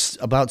 today we have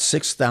about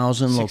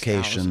 6,000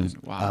 locations.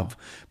 Wow.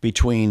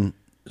 Between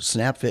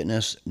Snap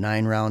Fitness,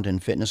 9Round,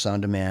 and Fitness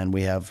on Demand.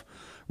 We have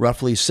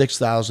roughly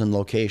 6,000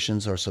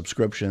 locations or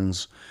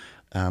subscriptions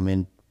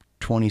in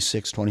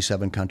 26,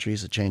 27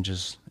 countries. It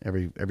changes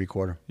every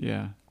quarter.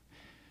 Yeah.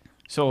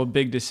 So a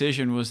big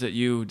decision was that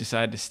you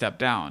decided to step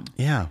down.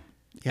 Yeah.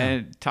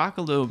 And talk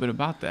a little bit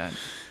about that.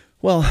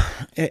 Well,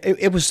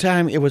 it was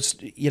time. It was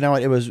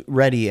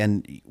ready,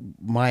 and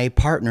my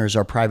partners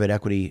are private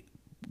equity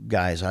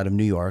guys out of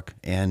New York.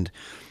 And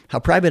how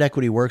private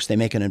equity works, they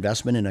make an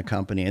investment in a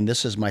company, and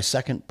this is my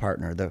second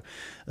partner.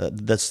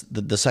 That's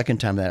the second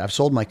time that I've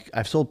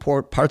sold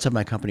parts of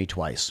my company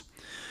twice.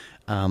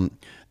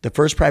 The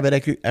first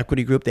private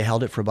equity group, they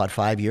held it for about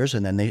 5 years,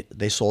 and then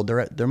they sold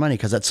their money,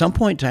 because at some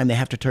point in time they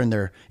have to turn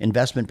their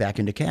investment back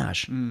into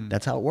cash.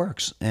 That's how it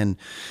works. And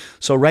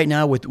so right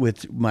now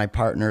with my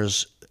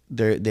partners,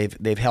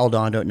 they've held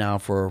on to it now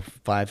for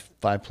five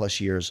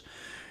plus years.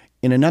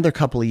 In another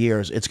couple of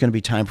years, it's going to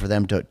be time for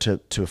them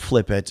to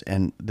flip it,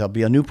 and there'll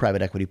be a new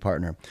private equity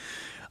partner.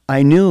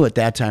 I knew at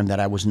that time that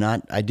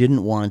I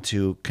didn't want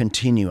to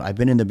continue. I've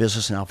been in the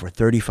business now for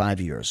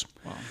 35 years.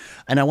 Wow.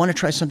 And I want to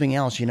try something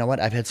else. You know what?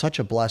 I've had such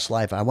a blessed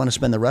life. I want to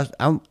spend the rest.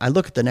 I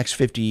look at the next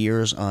 50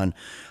 years on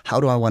how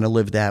do I want to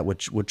live that,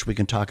 which we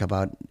can talk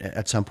about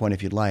at some point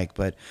if you'd like.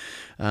 But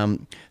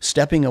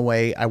stepping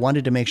away, I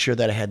wanted to make sure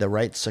that I had the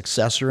right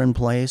successor in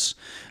place,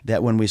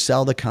 that when we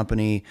sell the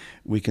company,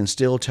 we can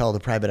still tell the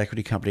private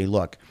equity company,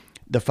 look,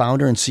 the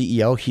founder and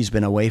CEO, he's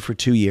been away for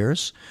 2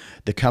 years.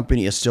 The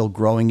company is still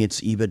growing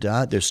its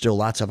EBITDA. There's still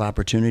lots of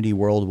opportunity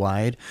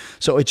worldwide.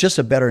 So it's just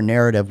a better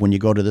narrative when you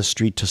go to the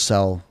street to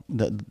sell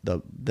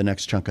the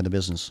next chunk of the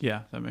business.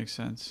 Yeah, that makes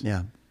sense.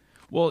 Yeah.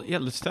 Well, yeah,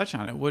 let's touch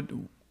on it. What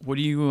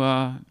do you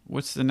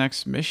what's the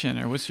next mission,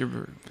 or what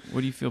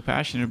do you feel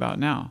passionate about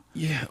now?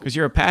 Yeah. Because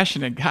you're a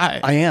passionate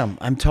guy. I am.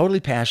 I'm totally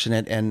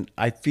passionate, and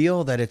I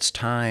feel that it's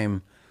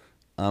time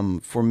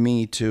for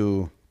me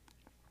to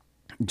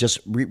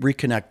just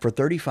reconnect for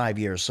 35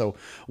 years. So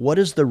what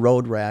is the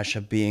road rash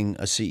of being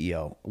a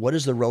CEO? What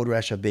is the road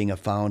rash of being a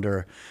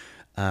founder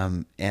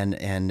and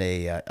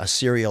a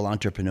serial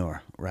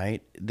entrepreneur,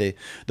 right? The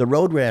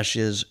road rash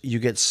is you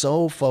get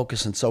so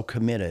focused and so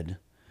committed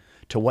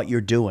to what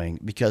you're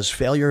doing because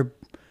failure,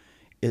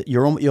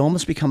 you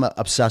almost become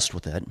obsessed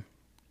with it.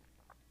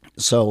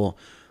 So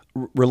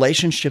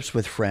relationships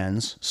with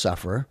friends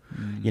suffer.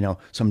 You know,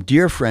 some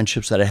dear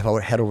friendships that I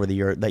have had over the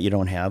year that you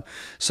don't have.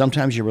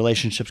 Sometimes your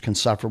relationships can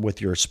suffer with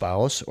your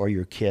spouse or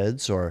your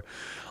kids or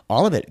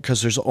all of it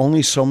because there's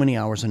only so many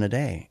hours in a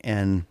day.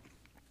 And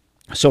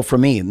so for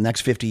me, the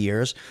next 50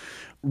 years,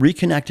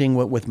 reconnecting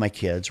with my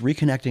kids,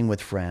 reconnecting with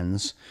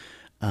friends,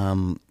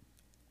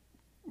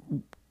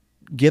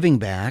 giving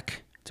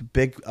back. It's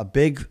a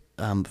big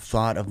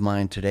thought of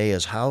mine today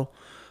is how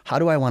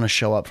do I want to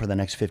show up for the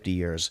next 50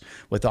 years?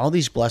 With all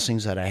these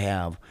blessings that I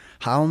have,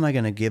 how am I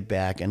going to give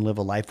back and live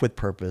a life with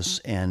purpose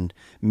and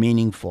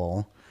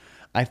meaningful?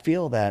 I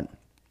feel that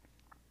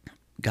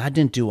God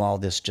didn't do all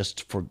this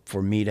just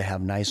for me to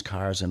have nice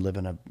cars and live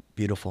in a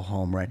beautiful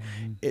home, right?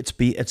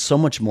 Mm-hmm. It's so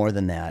much more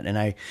than that. And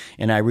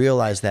I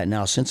realize that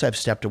now since I've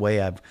stepped away,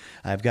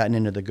 I've gotten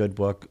into the good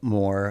book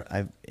more.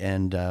 A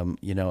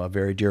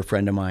very dear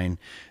friend of mine,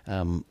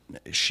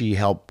 she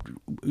helped,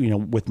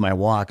 with my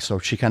walk. So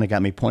she kind of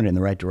got me pointed in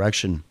the right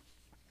direction.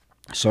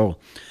 So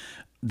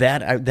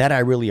that I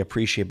really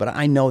appreciate, but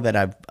I know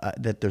that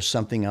that there's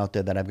something out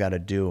there that I've got to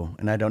do,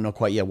 and I don't know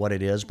quite yet what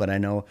it is, but I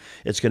know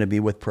it's going to be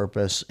with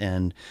purpose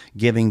and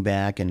giving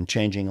back and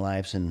changing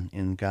lives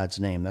in God's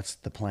name. That's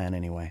the plan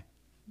anyway.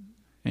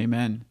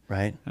 Amen.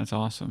 Right? That's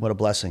awesome. What a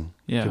blessing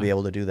to be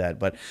able to do that.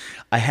 But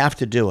I have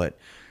to do it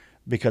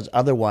because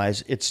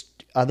otherwise it's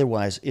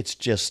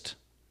just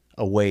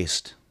a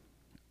waste,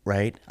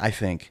 right? I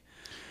think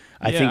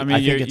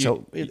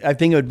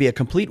it would be a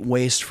complete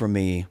waste for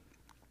me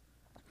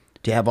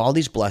to have all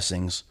these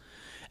blessings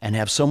and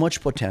have so much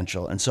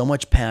potential and so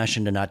much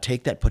passion to not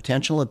take that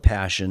potential and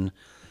passion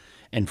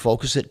and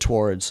focus it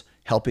towards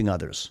helping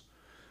others.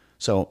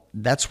 So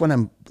that's what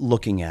I'm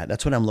looking at.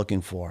 That's what I'm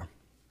looking for.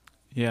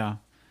 Yeah.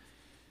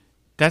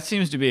 That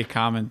seems to be a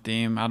common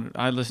theme.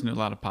 I listen to a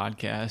lot of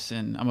podcasts,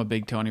 and I'm a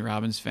big Tony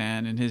Robbins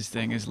fan, and his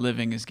thing is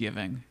living is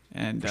giving.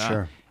 And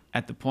sure.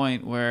 At the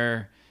point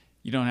where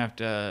you don't have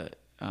to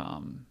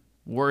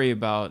worry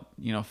about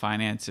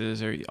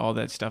finances or all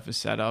that stuff is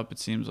set up, it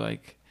seems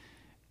like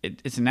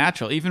it's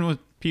natural, even with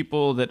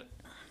people that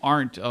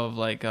aren't of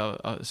like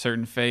a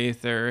certain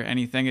faith or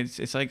anything.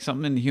 It's like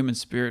something in the human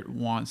spirit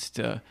wants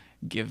to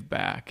give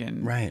back,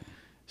 and right.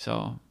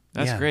 So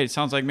that's great. It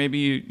sounds like maybe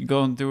you're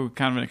going through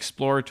kind of an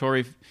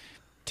exploratory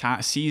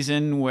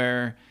season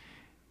where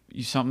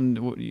you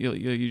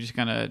just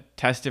kind of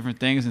test different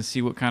things and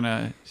see what kind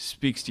of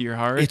speaks to your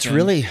heart. It's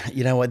really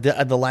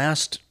the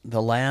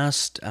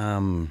last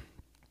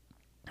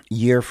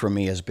year for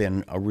me has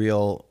been a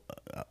real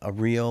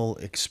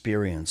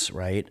experience,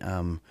 right?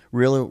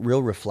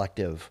 Real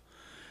reflective.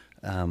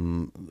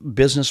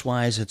 Business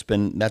wise,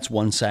 that's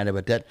one side of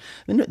it. That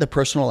the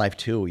personal life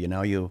too.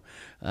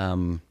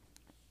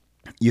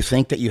 You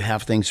think that you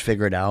have things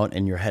figured out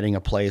and you're heading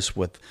a place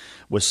with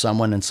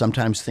someone, and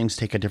sometimes things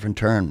take a different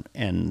turn.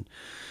 And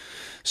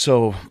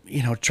so,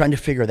 trying to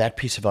figure that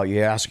piece out,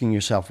 you're asking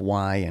yourself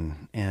why,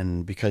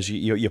 and because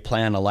you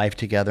plan a life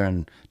together,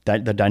 and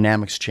the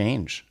dynamics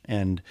change.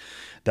 And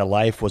the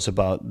life was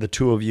about the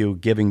two of you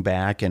giving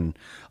back and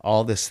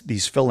all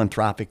these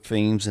philanthropic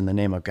themes in the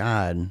name of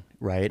God,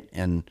 right?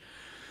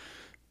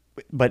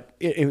 But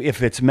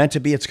if it's meant to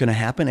be, it's going to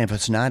happen. If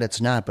it's not,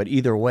 it's not. But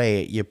either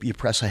way, you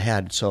press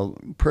ahead. So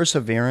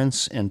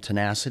perseverance and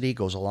tenacity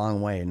goes a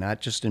long way,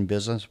 not just in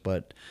business,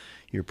 but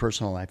your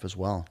personal life as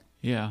well.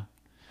 Yeah.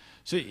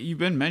 So you've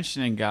been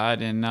mentioning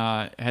God, and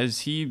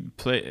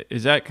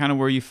is that kind of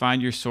where you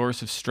find your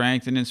source of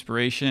strength and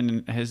inspiration?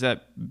 And has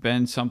that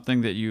been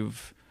something that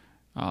you've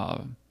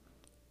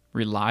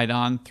relied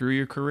on through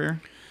your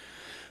career?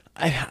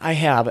 I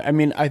have. I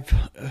mean,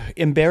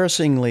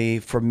 embarrassingly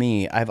for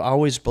me, I've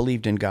always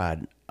believed in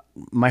God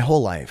my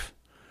whole life.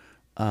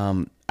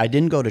 I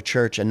didn't go to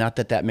church, and not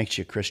that makes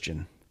you a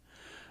Christian,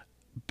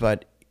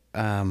 but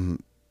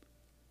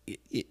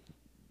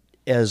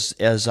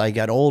as I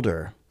got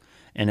older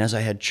and as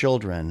I had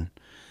children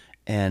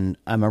and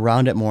I'm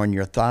around it more and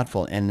you're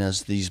thoughtful, and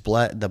as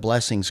the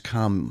blessings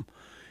come,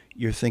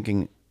 you're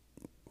thinking,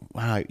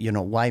 wow,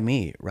 why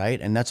me,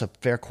 right? And that's a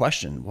fair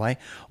question.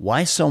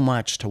 Why so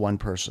much to one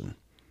person?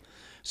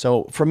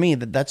 So for me,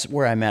 that's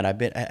where I'm at.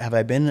 Have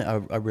I been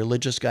a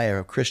religious guy or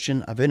a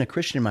Christian? I've been a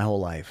Christian my whole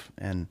life,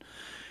 and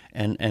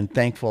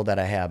thankful that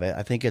I have it.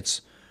 I think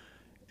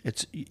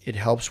it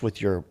helps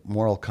with your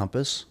moral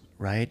compass,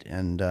 right?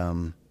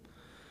 And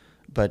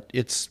but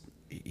it's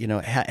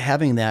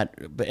having that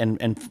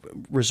and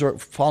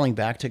falling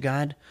back to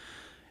God.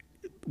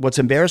 What's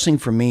embarrassing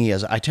for me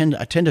is I tend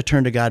to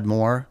turn to God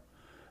more.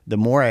 The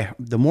more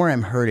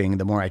I'm hurting,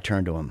 the more I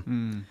turn to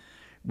Him,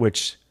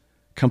 which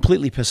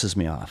completely pisses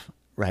me off,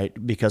 right?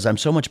 Because I'm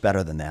so much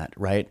better than that,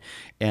 right?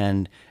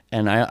 And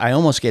I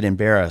almost get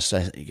embarrassed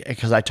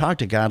because I talk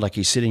to God like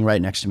He's sitting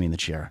right next to me in the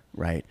chair,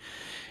 right?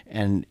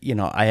 And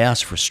I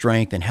ask for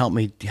strength and help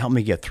me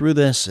get through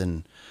this,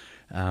 and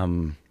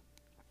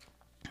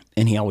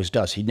He always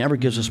does. He never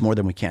gives us more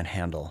than we can't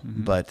handle.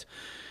 But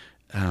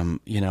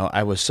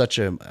I was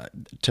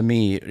to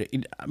me,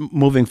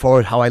 moving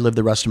forward, how I live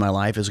the rest of my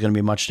life is going to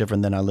be much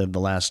different than I lived the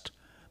last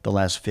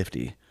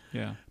 50.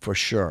 Yeah, for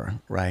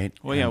sure, right?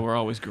 Well, yeah, we're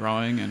always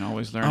growing and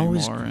always learning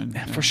more,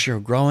 and for sure,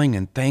 growing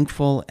and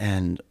thankful,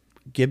 and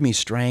give me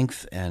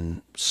strength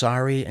and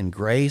sorry and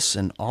grace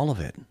and all of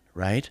it,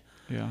 right?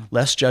 Yeah,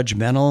 less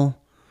judgmental.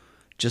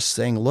 Just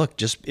saying,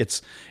 look,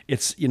 it's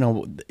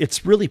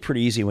really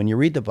pretty easy when you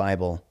read the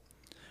Bible.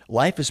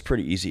 Life is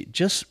pretty easy.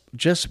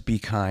 Just be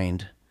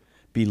kind,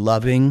 be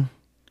loving,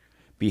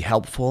 be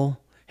helpful,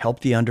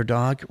 help the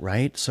underdog,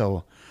 right?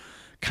 So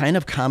kind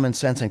of common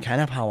sense and kind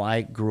of how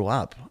I grew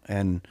up.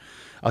 And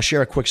I'll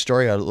share a quick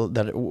story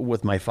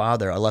with my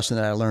father, a lesson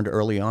that I learned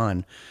early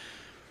on.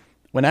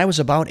 When I was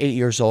about 8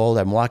 years old,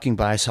 I'm walking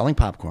by selling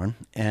popcorn,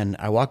 and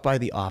I walk by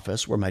the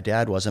office where my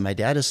dad was, and my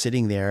dad is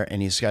sitting there,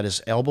 and he's got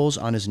his elbows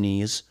on his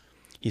knees.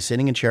 He's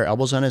sitting in a chair,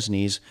 elbows on his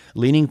knees,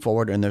 leaning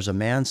forward, and there's a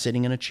man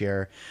sitting in a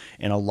chair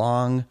in a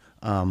long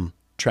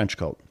trench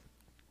coat.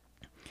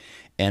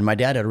 And my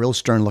dad had a real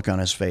stern look on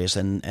his face,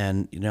 and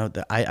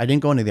I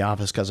didn't go into the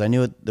office because I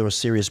knew there was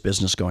serious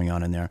business going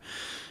on in there.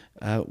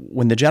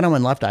 When the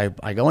gentleman left,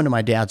 I go into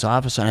my dad's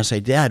office and I say,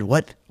 "Dad,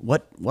 what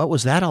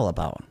was that all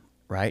about?"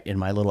 Right, in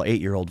my little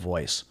 8-year-old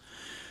voice.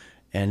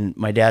 And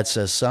my dad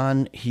says,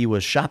 "Son, he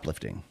was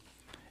shoplifting."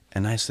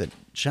 And I said,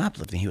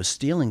 "Shoplifting? He was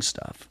stealing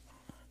stuff?"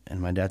 And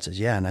my dad says,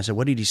 "Yeah." And I said,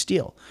 "What did he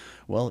steal?"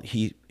 "Well,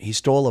 he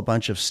stole a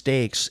bunch of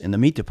steaks in the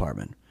meat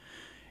department.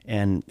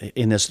 And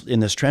in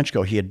this trench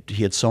coat, he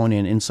had sewn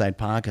in inside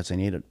pockets, and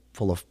he had it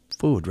full of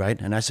food, right?"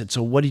 And I said,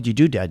 "So what did you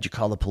do, Dad? Did you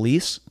call the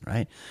police?"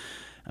 Right?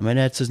 And my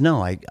dad says,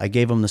 "No, I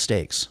gave him the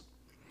steaks."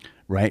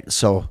 Right?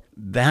 So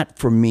that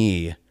for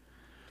me,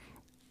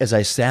 as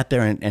I sat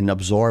there and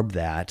absorbed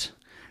that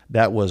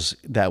was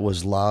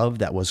love,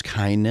 that was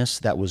kindness,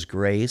 that was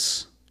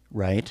grace,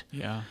 right?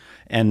 Yeah.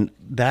 And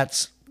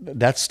that's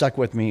stuck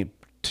with me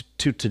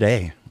to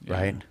today.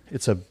 Right?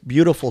 It's a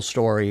beautiful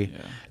story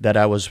that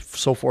I was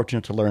so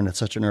fortunate to learn at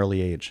such an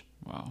early age.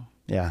 Wow.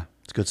 Yeah,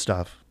 it's good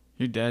stuff.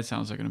 Your dad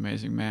sounds like an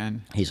amazing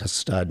man. He's a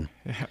stud.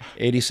 Yeah.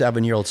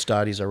 87-year-old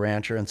stud. He's a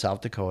rancher in South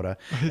Dakota.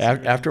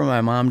 After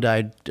my mom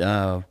died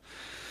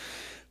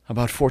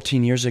about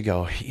 14 years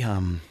ago,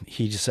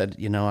 he just said,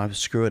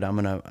 screw it. I'm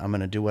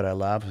gonna do what I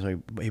love.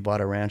 So he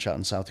bought a ranch out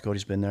in South Dakota.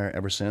 He's been there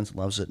ever since.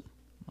 Loves it.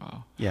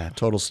 Wow. Yeah,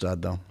 total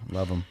stud though.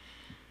 Love him.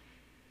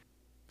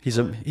 He's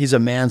a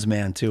man's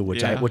man too,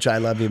 which I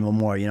love even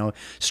more.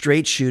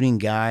 Straight shooting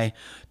guy.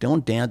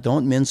 Don't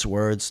mince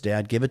words,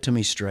 Dad. Give it to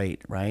me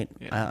straight, right?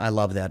 Yeah. I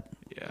love that.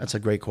 Yeah. That's a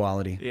great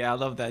quality. Yeah, I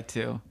love that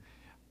too.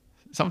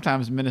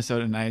 Sometimes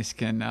Minnesota nice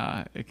can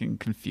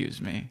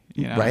confuse me.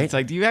 Right? It's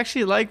like, do you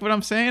actually like what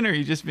I'm saying, or are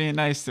you just being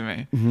nice to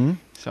me? Mm-hmm.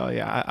 So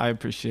yeah, I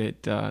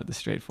appreciate the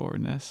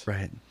straightforwardness.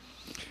 Right.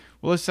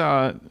 Well, let's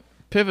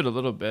pivot a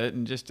little bit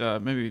and just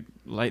maybe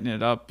lighten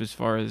it up. As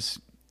far as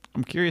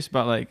I'm curious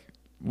about,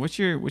 what's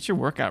your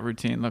workout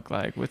routine look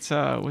like? What's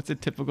a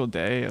typical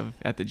day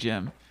at the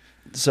gym?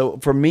 So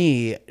for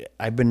me,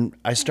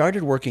 I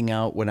started working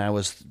out when I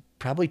was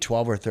probably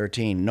 12 or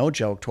 13. No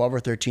joke, 12 or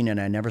 13, and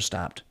I never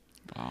stopped.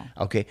 Wow.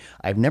 Okay,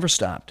 I've never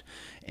stopped.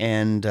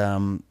 And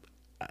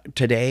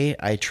today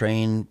I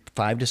train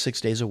 5 to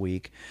 6 days a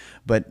week,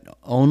 but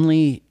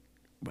only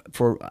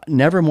for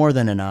never more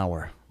than an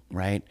hour,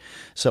 right?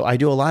 So I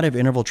do a lot of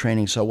interval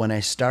training. So when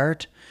I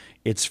start,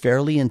 it's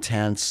fairly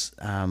intense.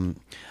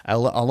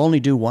 I'll only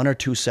do 1 or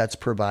 2 sets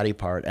per body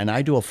part, and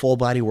I do a full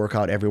body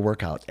workout every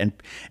workout.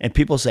 And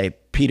people say,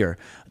 "Peter,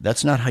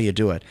 that's not how you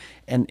do it."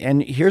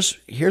 And here's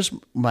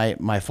my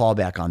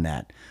fallback on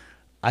that.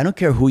 I don't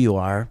care who you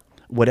are.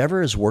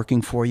 Whatever is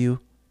working for you,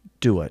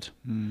 do it.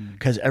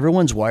 Because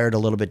everyone's wired a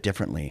little bit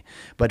differently.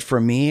 But for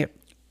me,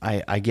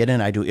 I get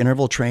in, I do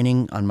interval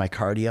training on my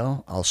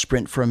cardio. I'll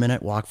sprint for a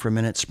minute, walk for a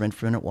minute, sprint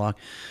for a minute, walk.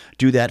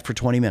 Do that for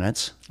 20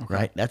 minutes,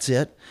 right? That's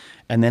it.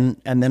 And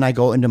then I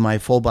go into my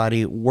full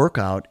body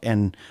workout,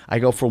 and I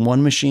go from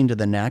one machine to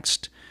the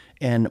next,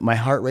 and my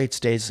heart rate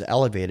stays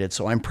elevated.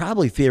 So I'm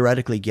probably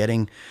theoretically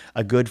getting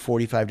a good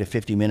 45 to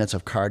 50 minutes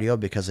of cardio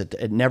because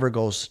it never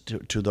goes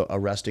to a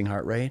resting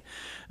heart rate.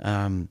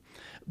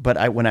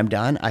 But when I'm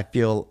done, I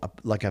feel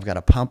like I've got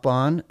a pump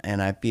on,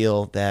 and I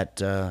feel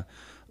that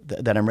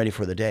that I'm ready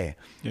for the day.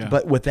 Yeah.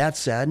 But with that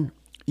said,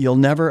 you'll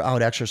never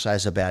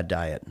out-exercise a bad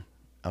diet,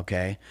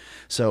 okay?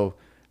 So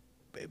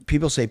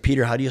people say,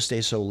 Peter, how do you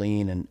stay so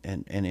lean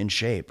and in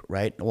shape,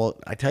 right? Well,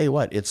 I tell you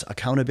what, it's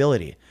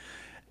accountability.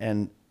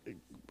 And,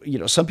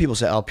 some people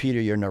say, oh,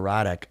 Peter, you're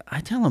neurotic.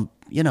 I tell them,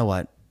 you know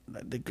what?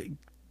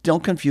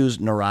 Don't confuse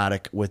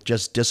neurotic with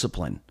just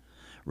discipline,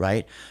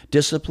 right?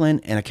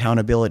 Discipline and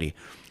accountability.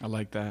 I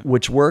like that.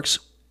 Which works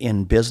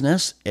in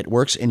business, it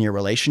works in your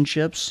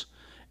relationships,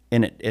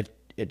 and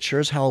it sure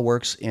as hell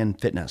works in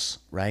fitness,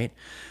 right?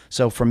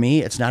 So for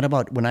me, it's not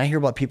about, when I hear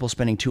about people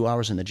spending 2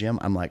 hours in the gym,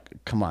 I'm like,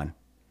 come on,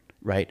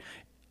 right?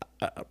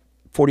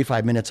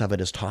 45 minutes of it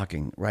is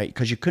talking, right?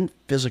 Because you couldn't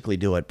physically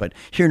do it. But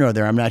here nor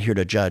there, I'm not here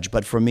to judge.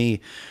 But for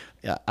me,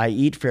 I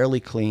eat fairly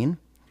clean,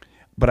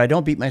 but I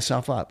don't beat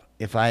myself up.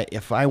 If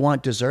I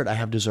want dessert, I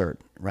have dessert,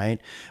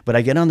 right? But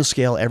I get on the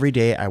scale every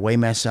day. I weigh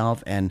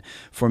myself, and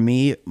for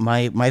me,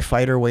 my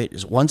fighter weight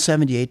is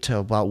 178 to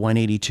about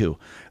 182.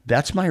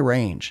 That's my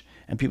range.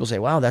 And people say,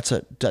 "Wow, that's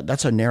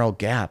a narrow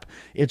gap."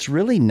 It's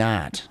really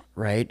not,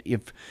 right?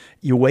 If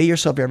you weigh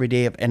yourself every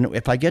day, and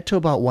if I get to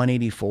about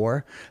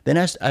 184, then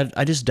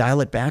I just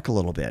dial it back a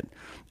little bit.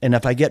 And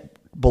if I get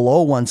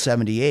below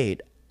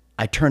 178,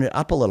 I turn it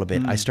up a little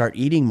bit. I start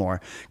eating more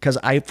because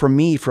for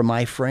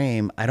my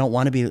frame, I don't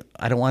want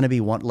to be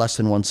less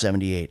than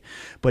 178.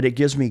 But it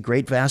gives me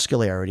great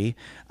vascularity.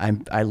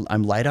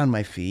 I'm light on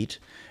my feet,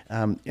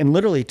 and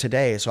literally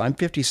today. So I'm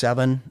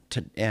 57,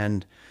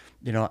 and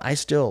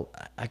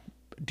I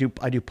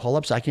do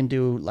pull-ups. I can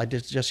do, like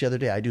just the other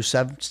day, I do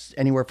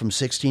anywhere from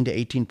 16 to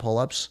 18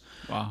 pull-ups.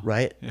 Wow.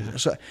 Right. Yeah.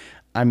 So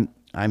I'm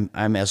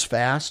as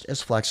fast,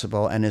 as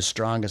flexible, and as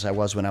strong as I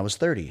was when I was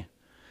 30.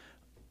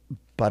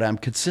 But I'm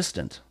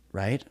consistent,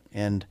 right?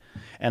 And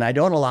I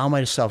don't allow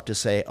myself to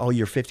say, "Oh,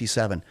 you're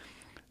 57."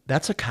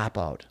 That's a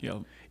cop-out.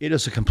 Yep. It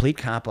is a complete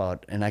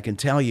cop-out. And I can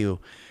tell you,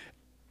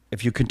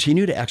 if you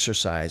continue to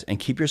exercise and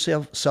keep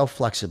yourself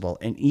flexible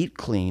and eat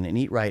clean and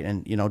eat right,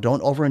 and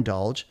don't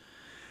overindulge,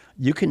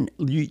 you can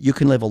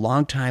live a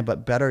long time.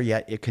 But better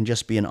yet, it can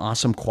just be an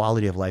awesome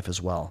quality of life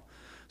as well.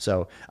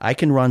 So I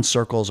can run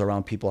circles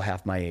around people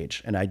half my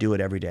age, and I do it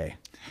every day.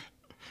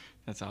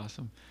 That's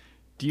awesome.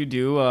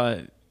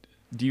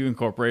 Do you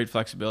incorporate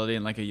flexibility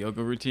in like a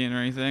yoga routine or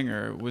anything,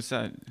 or what's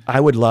that?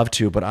 I would love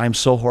to, but I'm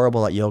so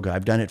horrible at yoga.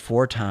 I've done it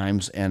 4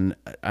 times, and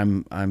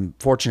I'm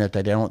fortunate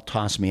that they don't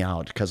toss me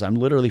out because I'm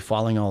literally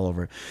falling all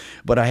over.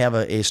 But I have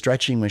a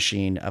stretching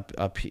machine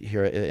up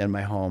here in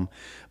my home.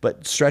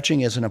 But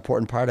stretching is an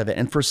important part of it.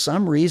 And for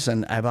some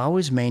reason, I've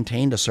always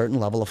maintained a certain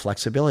level of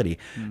flexibility.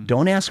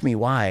 Don't ask me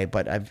why,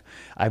 but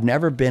I've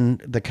never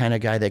been the kind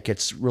of guy that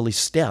gets really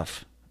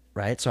stiff,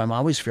 right? So I'm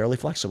always fairly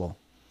flexible.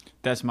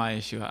 That's my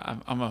issue.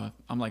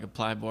 I'm like a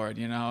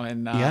plyboard,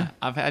 and Yeah.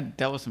 I've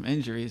dealt with some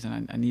injuries,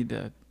 and I need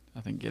to,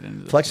 I think, get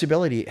into this.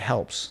 Flexibility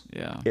helps.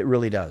 Yeah. It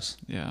really does.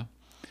 Yeah.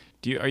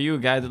 Are you a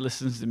guy that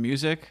listens to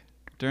music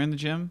during the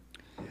gym?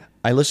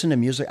 I listen to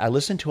music. I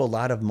listen to a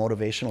lot of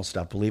motivational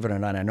stuff, believe it or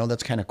not. I know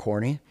that's kind of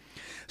corny.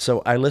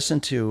 So I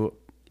listen to,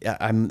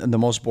 I'm the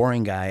most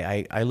boring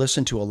guy. I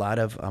listen to a lot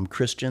of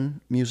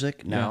Christian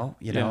music now,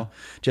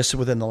 just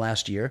within the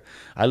last year.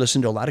 I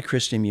listen to a lot of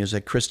Christian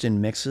music, Christian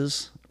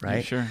mixes, right?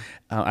 Yeah, sure.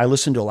 I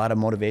listen to a lot of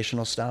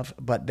motivational stuff.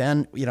 But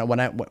then,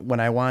 when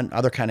I want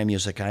other kind of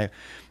music, I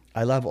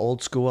love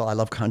old school. I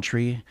love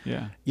country.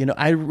 Yeah.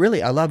 I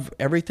love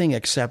everything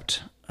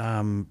except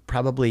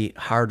probably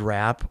hard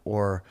rap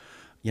or,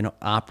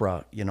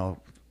 opera,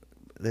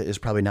 is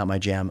probably not my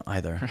jam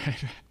either.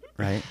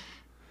 Right?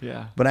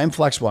 Yeah. But I'm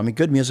flexible. I mean,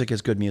 good music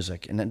is good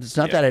music. And it's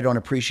not that I don't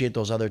appreciate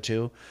those other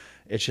two.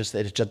 It's just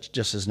that it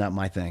just is not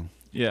my thing.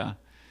 Yeah.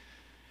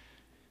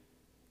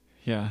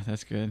 Yeah,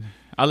 that's good.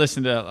 I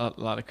listen to a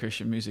lot of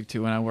Christian music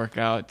too when I work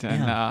out.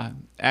 And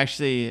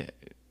actually,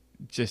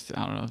 just,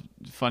 I don't know,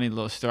 funny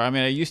little story. I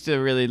mean, I used to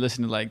really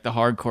listen to like the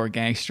hardcore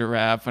gangster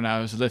rap when I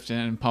was lifting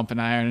and pumping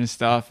iron and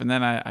stuff. And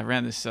then I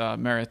ran this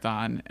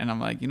marathon, and I'm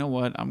like, you know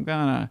what? I'm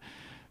gonna,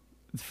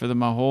 for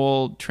my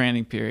whole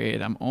training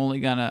period, I'm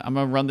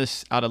gonna run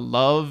this out of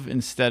love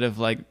instead of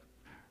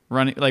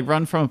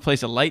run from a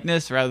place of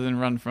lightness rather than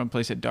run from a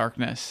place of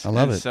darkness. I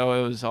love it. So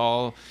it was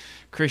all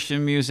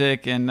Christian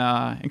music, and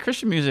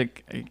Christian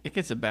music, it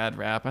gets a bad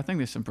rap. I think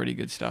there's some pretty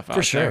good stuff out there.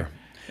 For sure.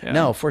 Yeah.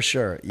 No, for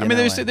sure. I mean,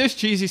 there's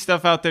cheesy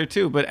stuff out there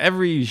too, but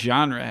every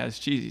genre has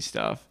cheesy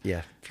stuff.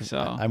 Yeah. So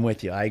I'm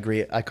with you. I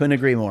agree. I couldn't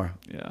agree more.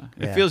 Yeah.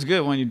 It feels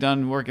good when you're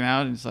done working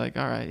out, and it's like,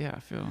 all right, yeah, I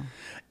feel.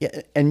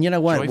 Yeah, and you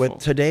know what? Joyful.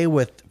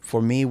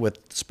 For me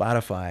with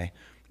Spotify,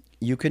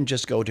 you can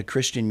just go to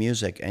Christian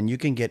music, and you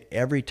can get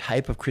every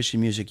type of Christian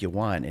music you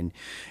want, and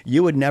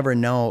you would never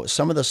know most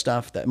of the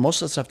stuff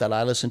that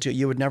I listen to.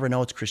 You would never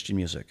know it's Christian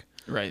music.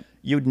 Right.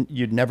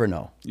 You'd never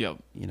know. Yep.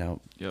 You know.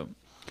 Yep.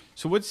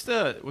 So what's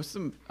the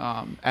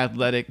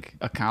athletic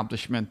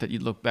accomplishment that you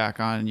look back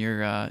on in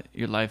your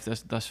life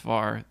thus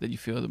far that you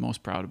feel the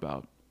most proud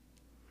about?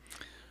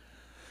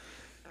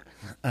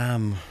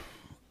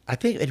 I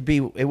think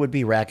it would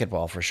be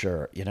racquetball for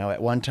sure. You know,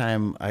 at one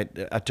time I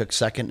took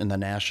second in the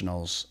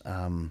nationals,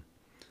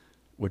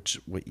 which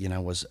you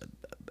know was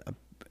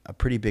a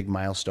pretty big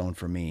milestone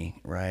for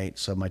me, right?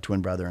 So my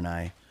twin brother and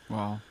I.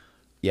 Wow.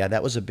 Yeah,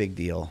 that was a big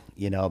deal.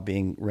 You know,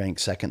 being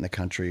ranked second in the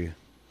country,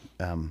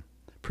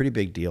 pretty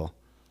big deal.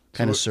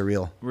 Kind of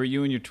surreal. Were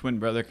you and your twin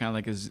brother kind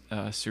of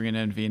like Serena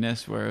and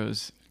Venus, where it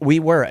was? We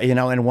were, you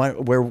know, and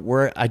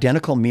we're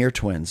identical mirror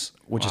twins,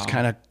 which is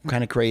Wow.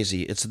 kind of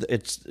crazy. It's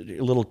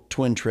a little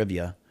twin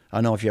trivia. I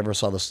don't know if you ever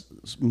saw this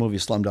movie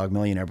Slumdog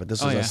Millionaire, but this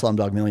is yeah. a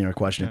Slumdog Millionaire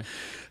question. Okay.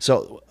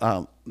 So,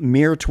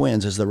 mirror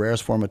twins is the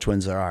rarest form of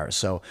twins there are.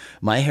 So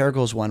my hair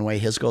goes one way,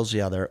 his goes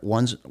the other.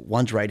 One's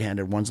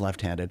right-handed, one's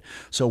left-handed.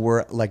 So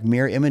we're like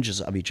mirror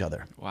images of each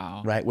other.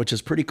 Wow. Right, which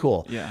is pretty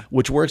cool. Yeah.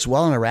 Which works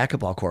well in a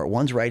racquetball court.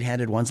 One's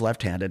right-handed, one's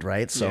left-handed,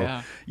 right? So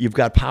Yeah. you've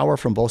got power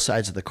from both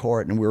sides of the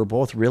court, and we were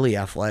both really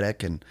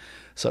athletic, and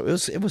so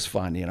it was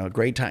fun. You know,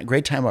 great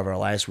time of our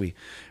lives. We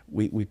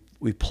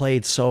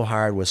played so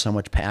hard with so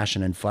much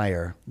passion and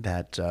fire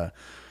that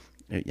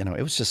you know,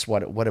 it was just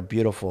what a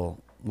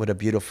beautiful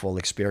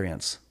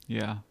experience.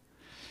 Yeah.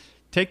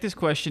 Take this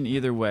question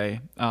either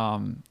way.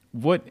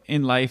 What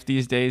in life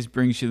these days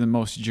brings you the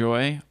most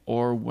joy,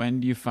 or when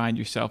do you find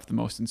yourself the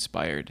most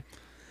inspired?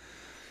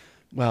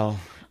 Well,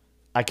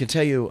 I can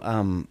tell you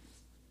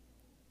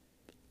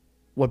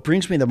what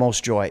brings me the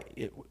most joy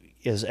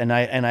is, and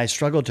I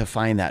struggled to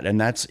find that, and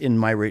that's in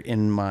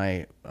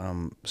my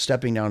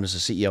stepping down as a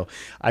CEO.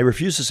 I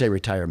refuse to say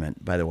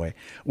retirement, by the way.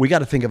 We got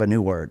to think of a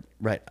new word,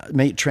 right?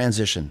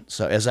 Transition.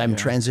 So as I'm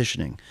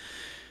transitioning,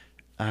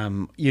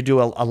 you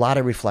do a lot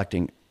of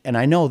reflecting, and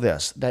I know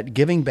this, that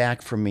giving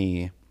back for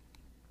me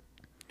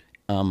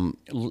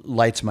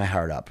lights my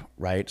heart up,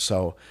 right?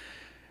 So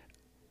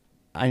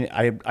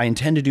I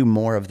intend to do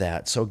more of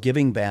that. So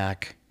giving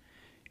back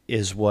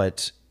is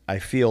what I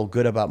feel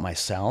good about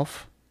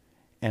myself,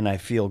 and I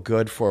feel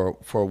good for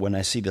when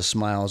I see the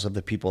smiles of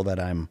the people that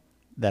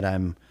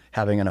I'm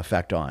having an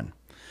effect on.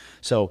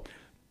 So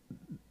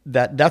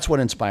that's what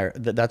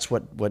that's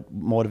what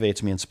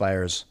motivates me,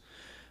 inspires.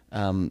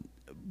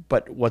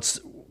 But what's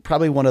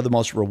probably one of the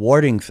most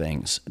rewarding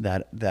things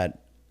that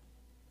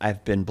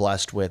I've been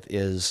blessed with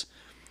is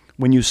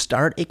when you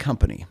start a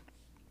company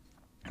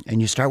and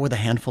you start with a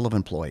handful of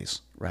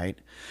employees, right?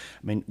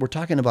 I mean, we're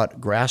talking about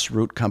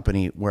grassroots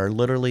company where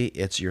literally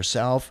it's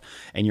yourself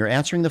and you're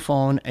answering the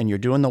phone and you're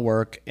doing the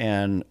work.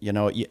 And, you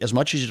know, as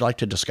much as you'd like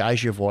to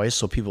disguise your voice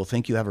so people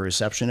think you have a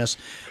receptionist,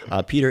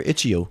 Peter,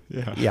 it's you.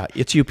 Yeah,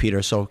 it's you,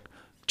 Peter. So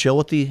chill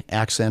with the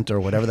accent or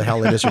whatever the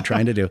hell it is you're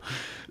trying to do.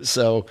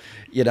 So,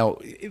 you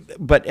know,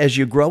 but as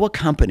you grow a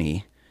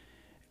company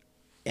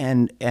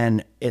and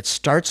it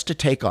starts to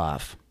take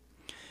off,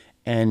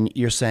 and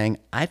you're saying,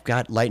 I've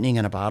got lightning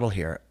in a bottle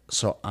here,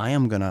 so I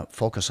am going to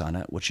focus on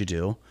it, which you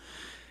do.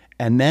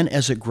 And then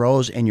as it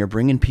grows and you're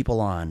bringing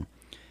people on,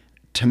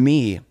 to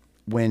me,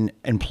 when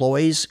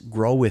employees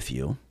grow with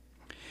you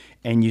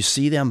and you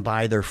see them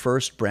buy their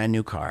first brand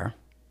new car,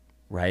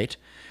 right?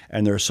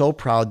 And they're so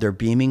proud, they're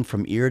beaming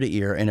from ear to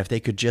ear. And if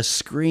they could just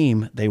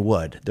scream, they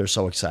would. They're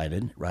so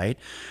excited, right?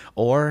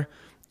 Or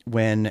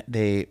when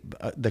the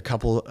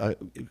couple,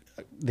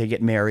 they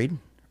get married,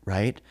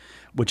 right?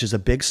 Which is a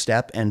big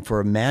step. And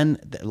for men,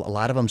 a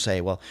lot of them say,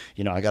 well,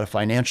 you know, I got to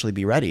financially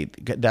be ready.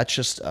 That's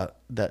just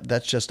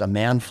a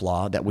man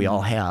flaw that we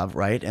all have,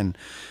 right? And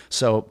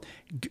so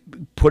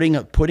putting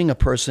a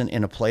person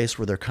in a place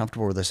where they're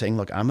comfortable, where they're saying,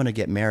 look, I'm going to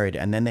get married,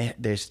 and then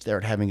they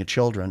start having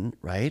children,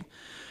 right?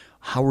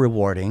 How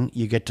rewarding.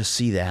 You get to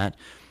see that.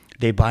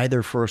 They buy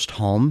their first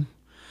home.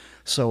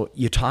 So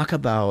you talk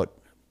about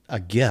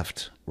a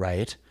gift,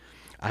 right?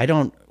 I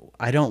don't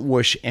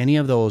wish any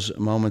of those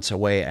moments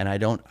away, and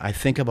I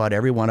think about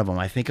every one of them.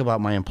 I think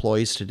about my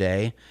employees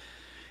today,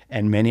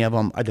 and many of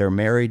them, they're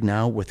married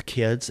now with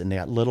kids, and they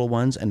got little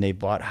ones, and they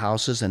bought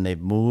houses, and they've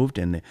moved,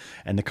 and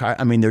the car,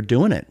 I mean, they're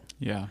doing it.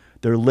 Yeah.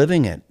 They're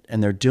living it,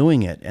 and they're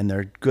doing it, and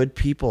they're good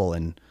people,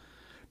 and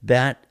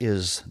that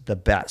is the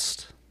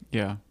best.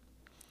 Yeah.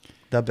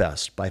 The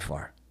best, by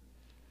far.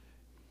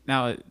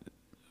 Now,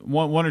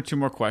 one or two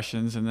more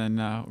questions, and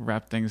then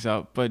wrap things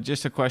up. But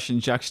just a question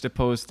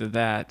juxtaposed to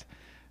that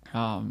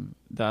I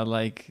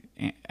like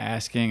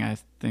asking. I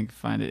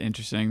find it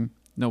interesting.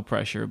 No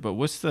pressure. But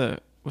what's the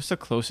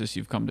closest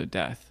you've come to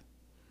death?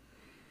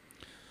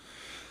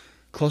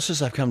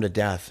 Closest I've come to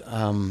death.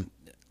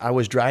 I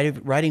was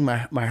riding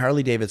my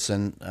Harley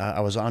Davidson.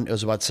 It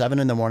was about 7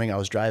 a.m. I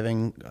was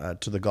driving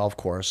to the golf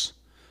course.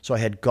 So I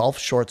had golf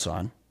shorts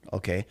on.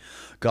 Okay.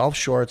 Golf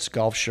shorts,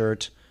 golf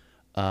shirt,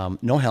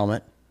 no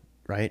helmet,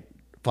 right?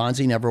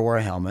 Fonzie never wore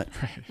a helmet,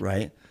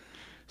 right?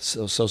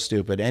 So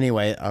stupid.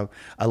 Anyway,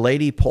 a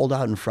lady pulled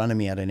out in front of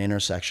me at an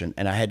intersection,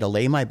 and I had to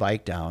lay my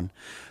bike down.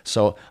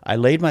 So I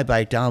laid my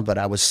bike down, but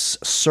I was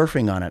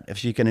surfing on it.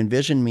 If you can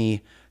envision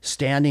me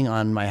standing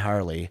on my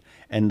Harley,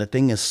 and the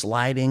thing is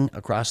sliding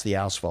across the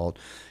asphalt.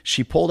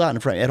 She pulled out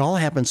in front. It all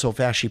happened so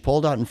fast. She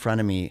pulled out in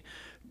front of me,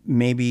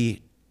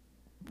 maybe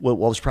what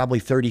was probably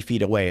 30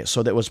 feet away.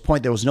 So there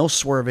was no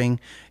swerving.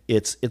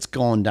 It's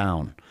going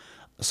down.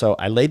 So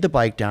I laid the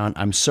bike down.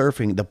 I'm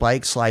surfing. The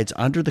bike slides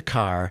under the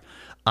car.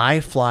 I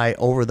fly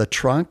over the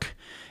trunk,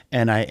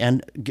 and I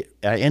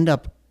end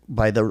up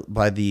by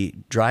the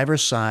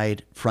driver's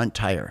side front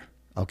tire.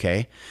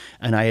 Okay,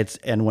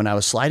 and when I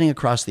was sliding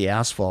across the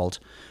asphalt,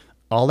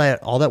 all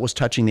that was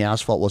touching the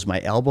asphalt was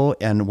my elbow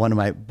and one of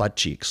my butt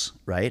cheeks,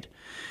 right?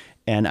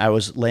 And I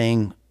was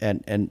laying,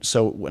 and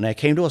so when I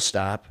came to a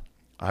stop,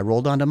 I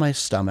rolled onto my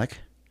stomach,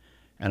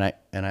 and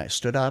I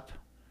stood up,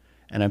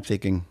 and I'm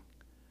thinking,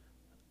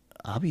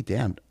 I'll be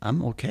damned,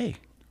 I'm okay,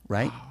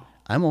 right? Wow.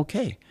 I'm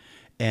okay.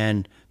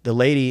 And the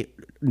lady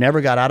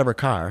never got out of her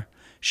car.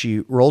 She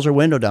rolls her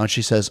window down.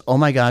 She says, "Oh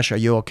my gosh, are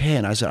you okay?"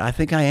 And I said, "I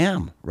think I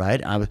am,"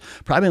 right? I was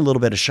probably in a little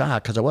bit of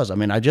shock because I was. I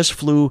mean, I just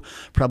flew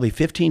probably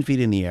 15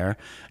 feet in the air,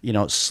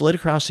 slid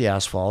across the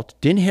asphalt,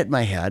 didn't hit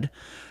my head.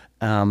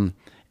 And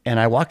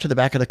I walked to the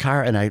back of the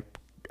car, and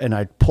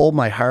I pulled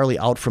my Harley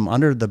out from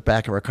under the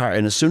back of her car.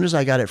 And as soon as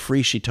I got it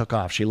free, she took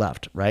off. She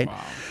left, right?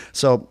 Wow.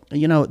 So,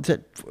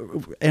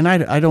 and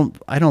I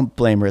don't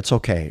blame her. It's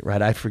okay,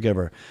 right? I forgive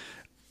her.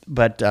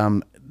 But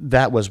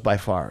that was by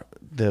far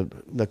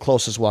the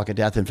closest walk of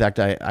death. In fact,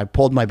 I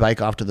pulled my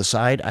bike off to the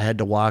side. I had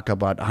to walk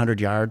about 100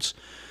 yards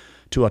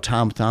to a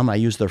Tom Thumb. I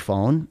used their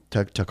phone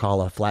to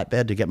call a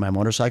flatbed to get my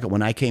motorcycle.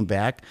 When I came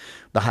back,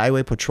 the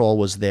highway patrol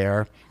was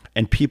there,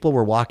 and people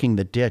were walking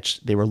the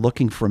ditch. They were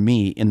looking for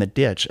me in the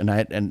ditch, and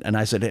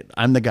I said, "Hey,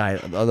 I'm the guy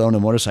that owned a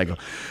motorcycle."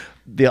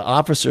 The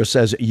officer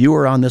says, "You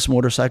were on this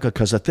motorcycle?"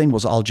 Because the thing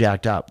was all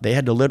jacked up. They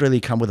had to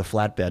literally come with a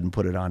flatbed and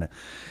put it on it.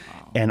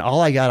 And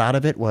all I got out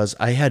of it was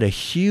I had a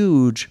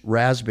huge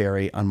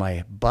raspberry on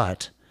my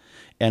butt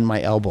and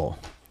my elbow.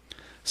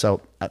 So,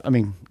 I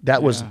mean,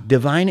 that was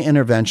divine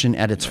intervention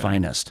at its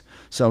finest.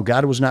 So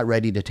God was not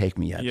ready to take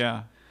me yet.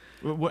 Yeah.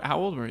 How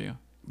old were you?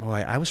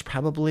 Boy, I was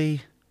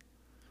probably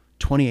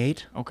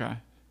 28. Okay.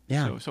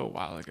 Yeah. So a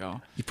while ago.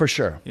 For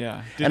sure.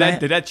 Yeah.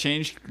 Did that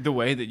change the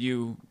way that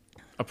you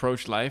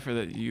approach life, or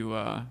that you...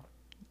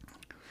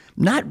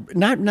 Not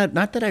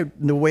that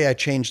the way I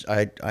changed,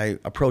 I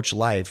approached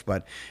life,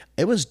 but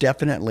it was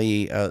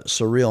definitely a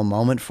surreal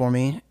moment for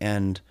me.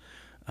 And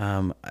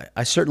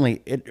I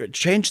certainly, it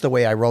changed the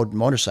way I rode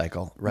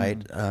motorcycle,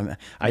 right?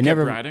 I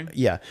never riding.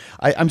 Yeah,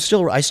 I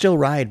still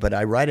ride, but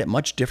I ride it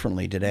much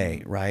differently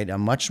today, right?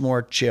 I'm much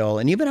more chill,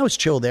 and even I was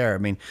chill there. I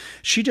mean,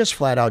 she just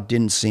flat out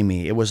didn't see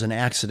me. It was an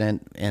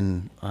accident,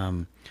 and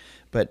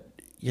but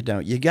you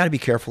got to be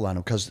careful on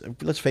them, because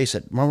let's face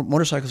it,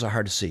 motorcycles are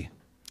hard to see.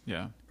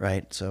 Yeah.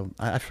 Right. So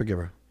I forgive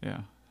her.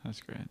 Yeah,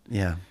 that's great.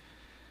 Yeah.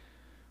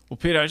 Well,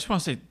 Peter, I just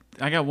want to say,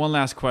 I got one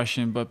last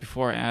question, but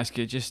before I ask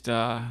it, just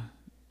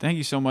thank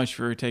you so much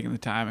for taking the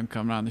time and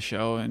coming on the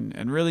show,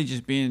 and really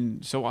just being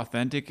so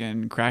authentic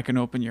and cracking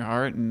open your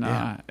heart. And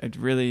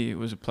it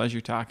was a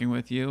pleasure talking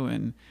with you,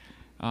 and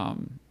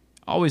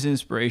always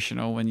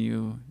inspirational when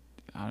you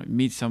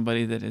meet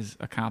somebody that has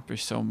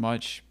accomplished so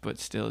much, but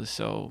still is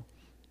so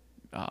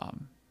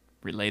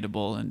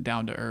relatable and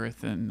down to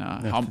earth, and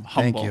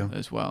humble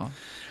as well.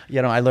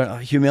 I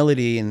learned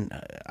humility, and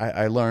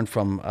I learned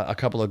from a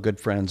couple of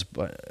good friends,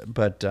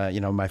 but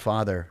my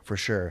father, for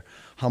sure,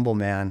 humble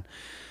man.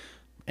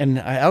 And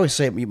I always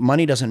say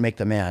money doesn't make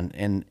the man,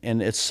 and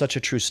it's such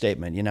a true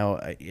statement.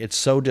 It's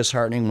so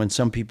disheartening when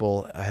some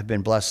people have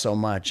been blessed so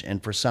much,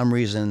 and for some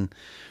reason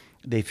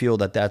they feel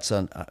that that's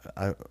an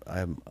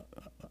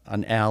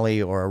alley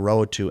or a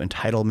road to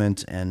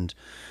entitlement and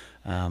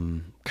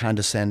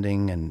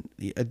condescending, and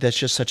that's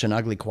just such an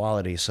ugly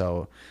quality.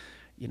 So,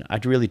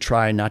 I'd really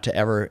try not to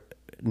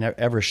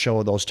ever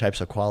show those types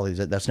of qualities.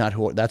 That's not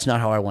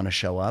how I want to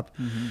show up.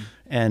 Mm-hmm.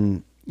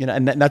 And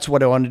and that's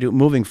what I want to do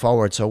moving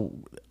forward. So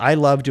I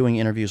love doing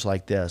interviews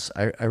like this.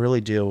 I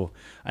really do,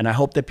 and I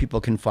hope that people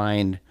can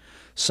find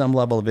some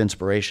level of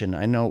inspiration.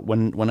 I know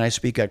when I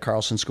speak at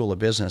Carlson School of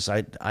Business,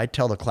 I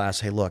tell the class,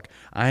 hey, look,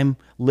 I'm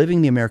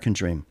living the American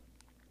dream.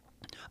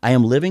 I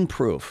am living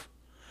proof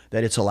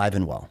that it's alive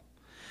and well.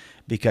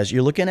 Because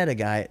you're looking at a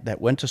guy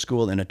that went to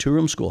school in a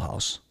two-room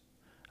schoolhouse,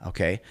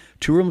 okay?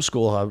 Two-room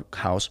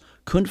schoolhouse,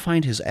 couldn't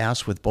find his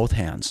ass with both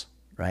hands,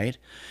 right?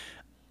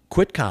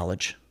 Quit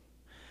college,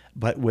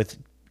 but with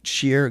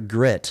sheer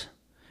grit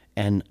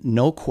and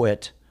no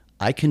quit,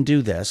 I can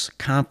do this,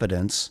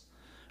 competence,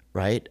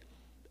 right?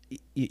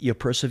 You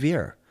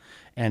persevere.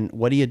 And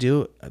what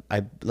do?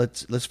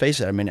 Let's face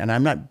it, I mean, and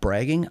I'm not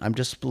bragging, I'm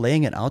just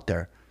laying it out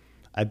there.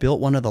 I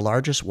built one of the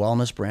largest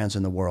wellness brands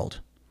in the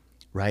world,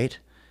 right?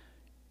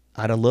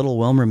 Out of Little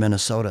Wilmer,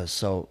 Minnesota.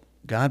 So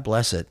God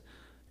bless it.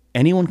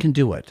 Anyone can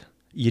do it.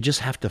 You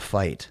just have to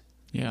fight,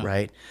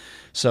 right?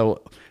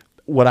 So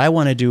what I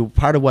want to do,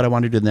 part of what I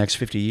want to do the next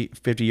 50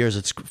 years,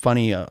 it's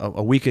funny,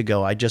 a week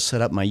ago, I just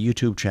set up my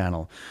YouTube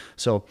channel.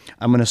 So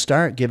I'm going to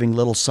start giving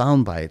little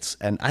sound bites,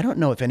 and I don't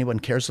know if anyone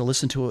cares to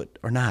listen to it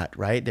or not,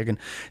 right?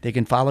 They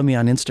can follow me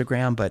on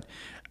Instagram, but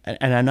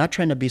and I'm not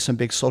trying to be some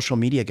big social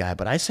media guy,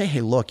 but I say,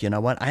 hey, look, you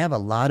know what? I have a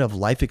lot of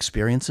life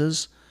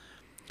experiences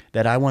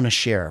that I want to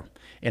share.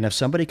 And if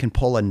somebody can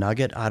pull a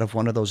nugget out of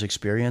one of those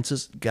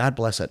experiences, God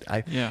bless it.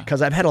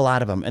 Because I've had a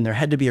lot of them, and there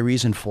had to be a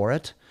reason for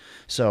it.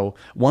 So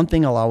one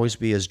thing I'll always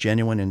be is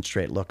genuine and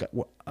straight. Look,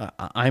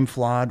 I'm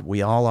flawed.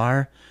 We all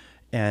are.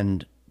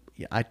 And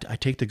I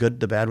take the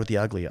good, the bad with the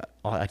ugly.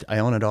 I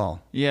own it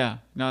all. Yeah.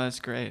 No, that's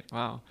great.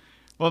 Wow.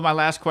 Well, my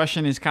last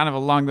question is kind of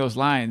along those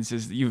lines.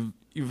 Is you've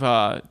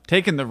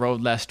taken the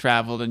road less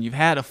traveled, and you've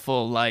had a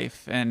full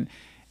life. And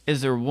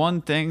is there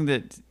one thing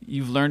that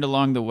you've learned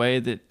along the way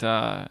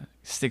that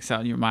sticks out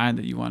in your mind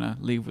that you want to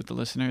leave with the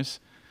listeners?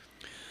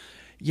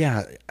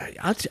 Yeah,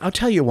 I'll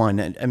tell you one.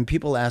 And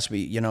people ask me,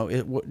 you know,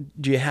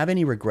 do you have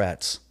any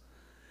regrets?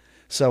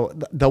 So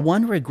the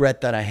one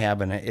regret that I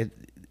have, and it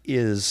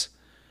is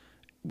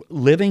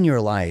living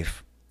your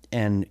life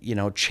and, you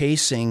know,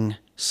 chasing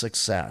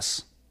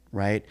success,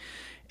 right?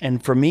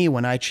 And for me,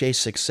 when I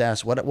chased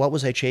success, what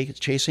was I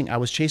chasing? I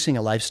was chasing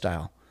a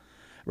lifestyle,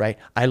 right?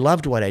 I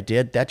loved what I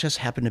did. That just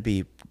happened to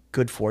be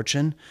good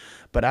fortune.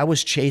 But I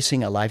was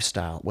chasing a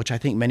lifestyle, which I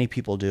think many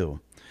people do.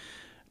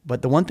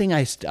 But the one thing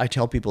I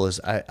tell people is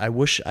I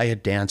wish I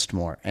had danced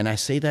more. And I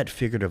say that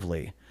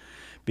figuratively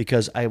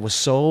because I was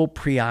so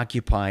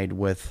preoccupied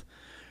with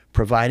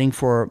providing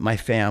for my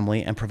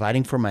family and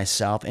providing for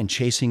myself and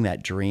chasing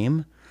that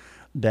dream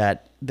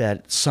that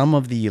some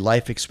of the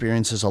life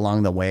experiences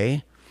along the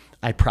way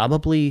I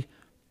probably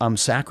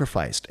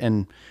sacrificed.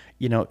 And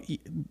you know,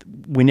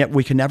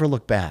 we can never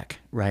look back,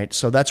 right?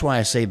 So that's why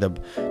I say the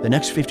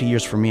next 50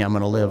 years for me, I'm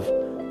going to live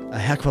a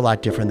heck of a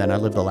lot different than I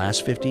lived the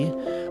last 50,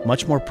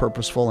 much more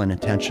purposeful and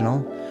intentional.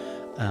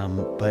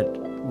 But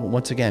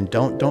once again,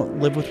 don't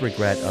live with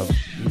regret of,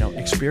 you know,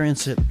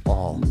 experience it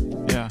all.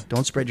 Yeah.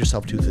 Don't spread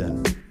yourself too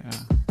thin. Yeah.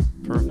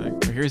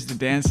 Perfect. Well, here's the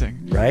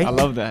dancing. Right? I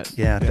love that.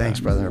 Yeah. Thanks,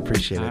 brother. I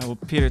appreciate it. Well,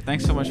 Peter,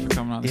 thanks so much for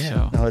coming on the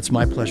show. No, it's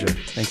my pleasure.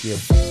 Thank you.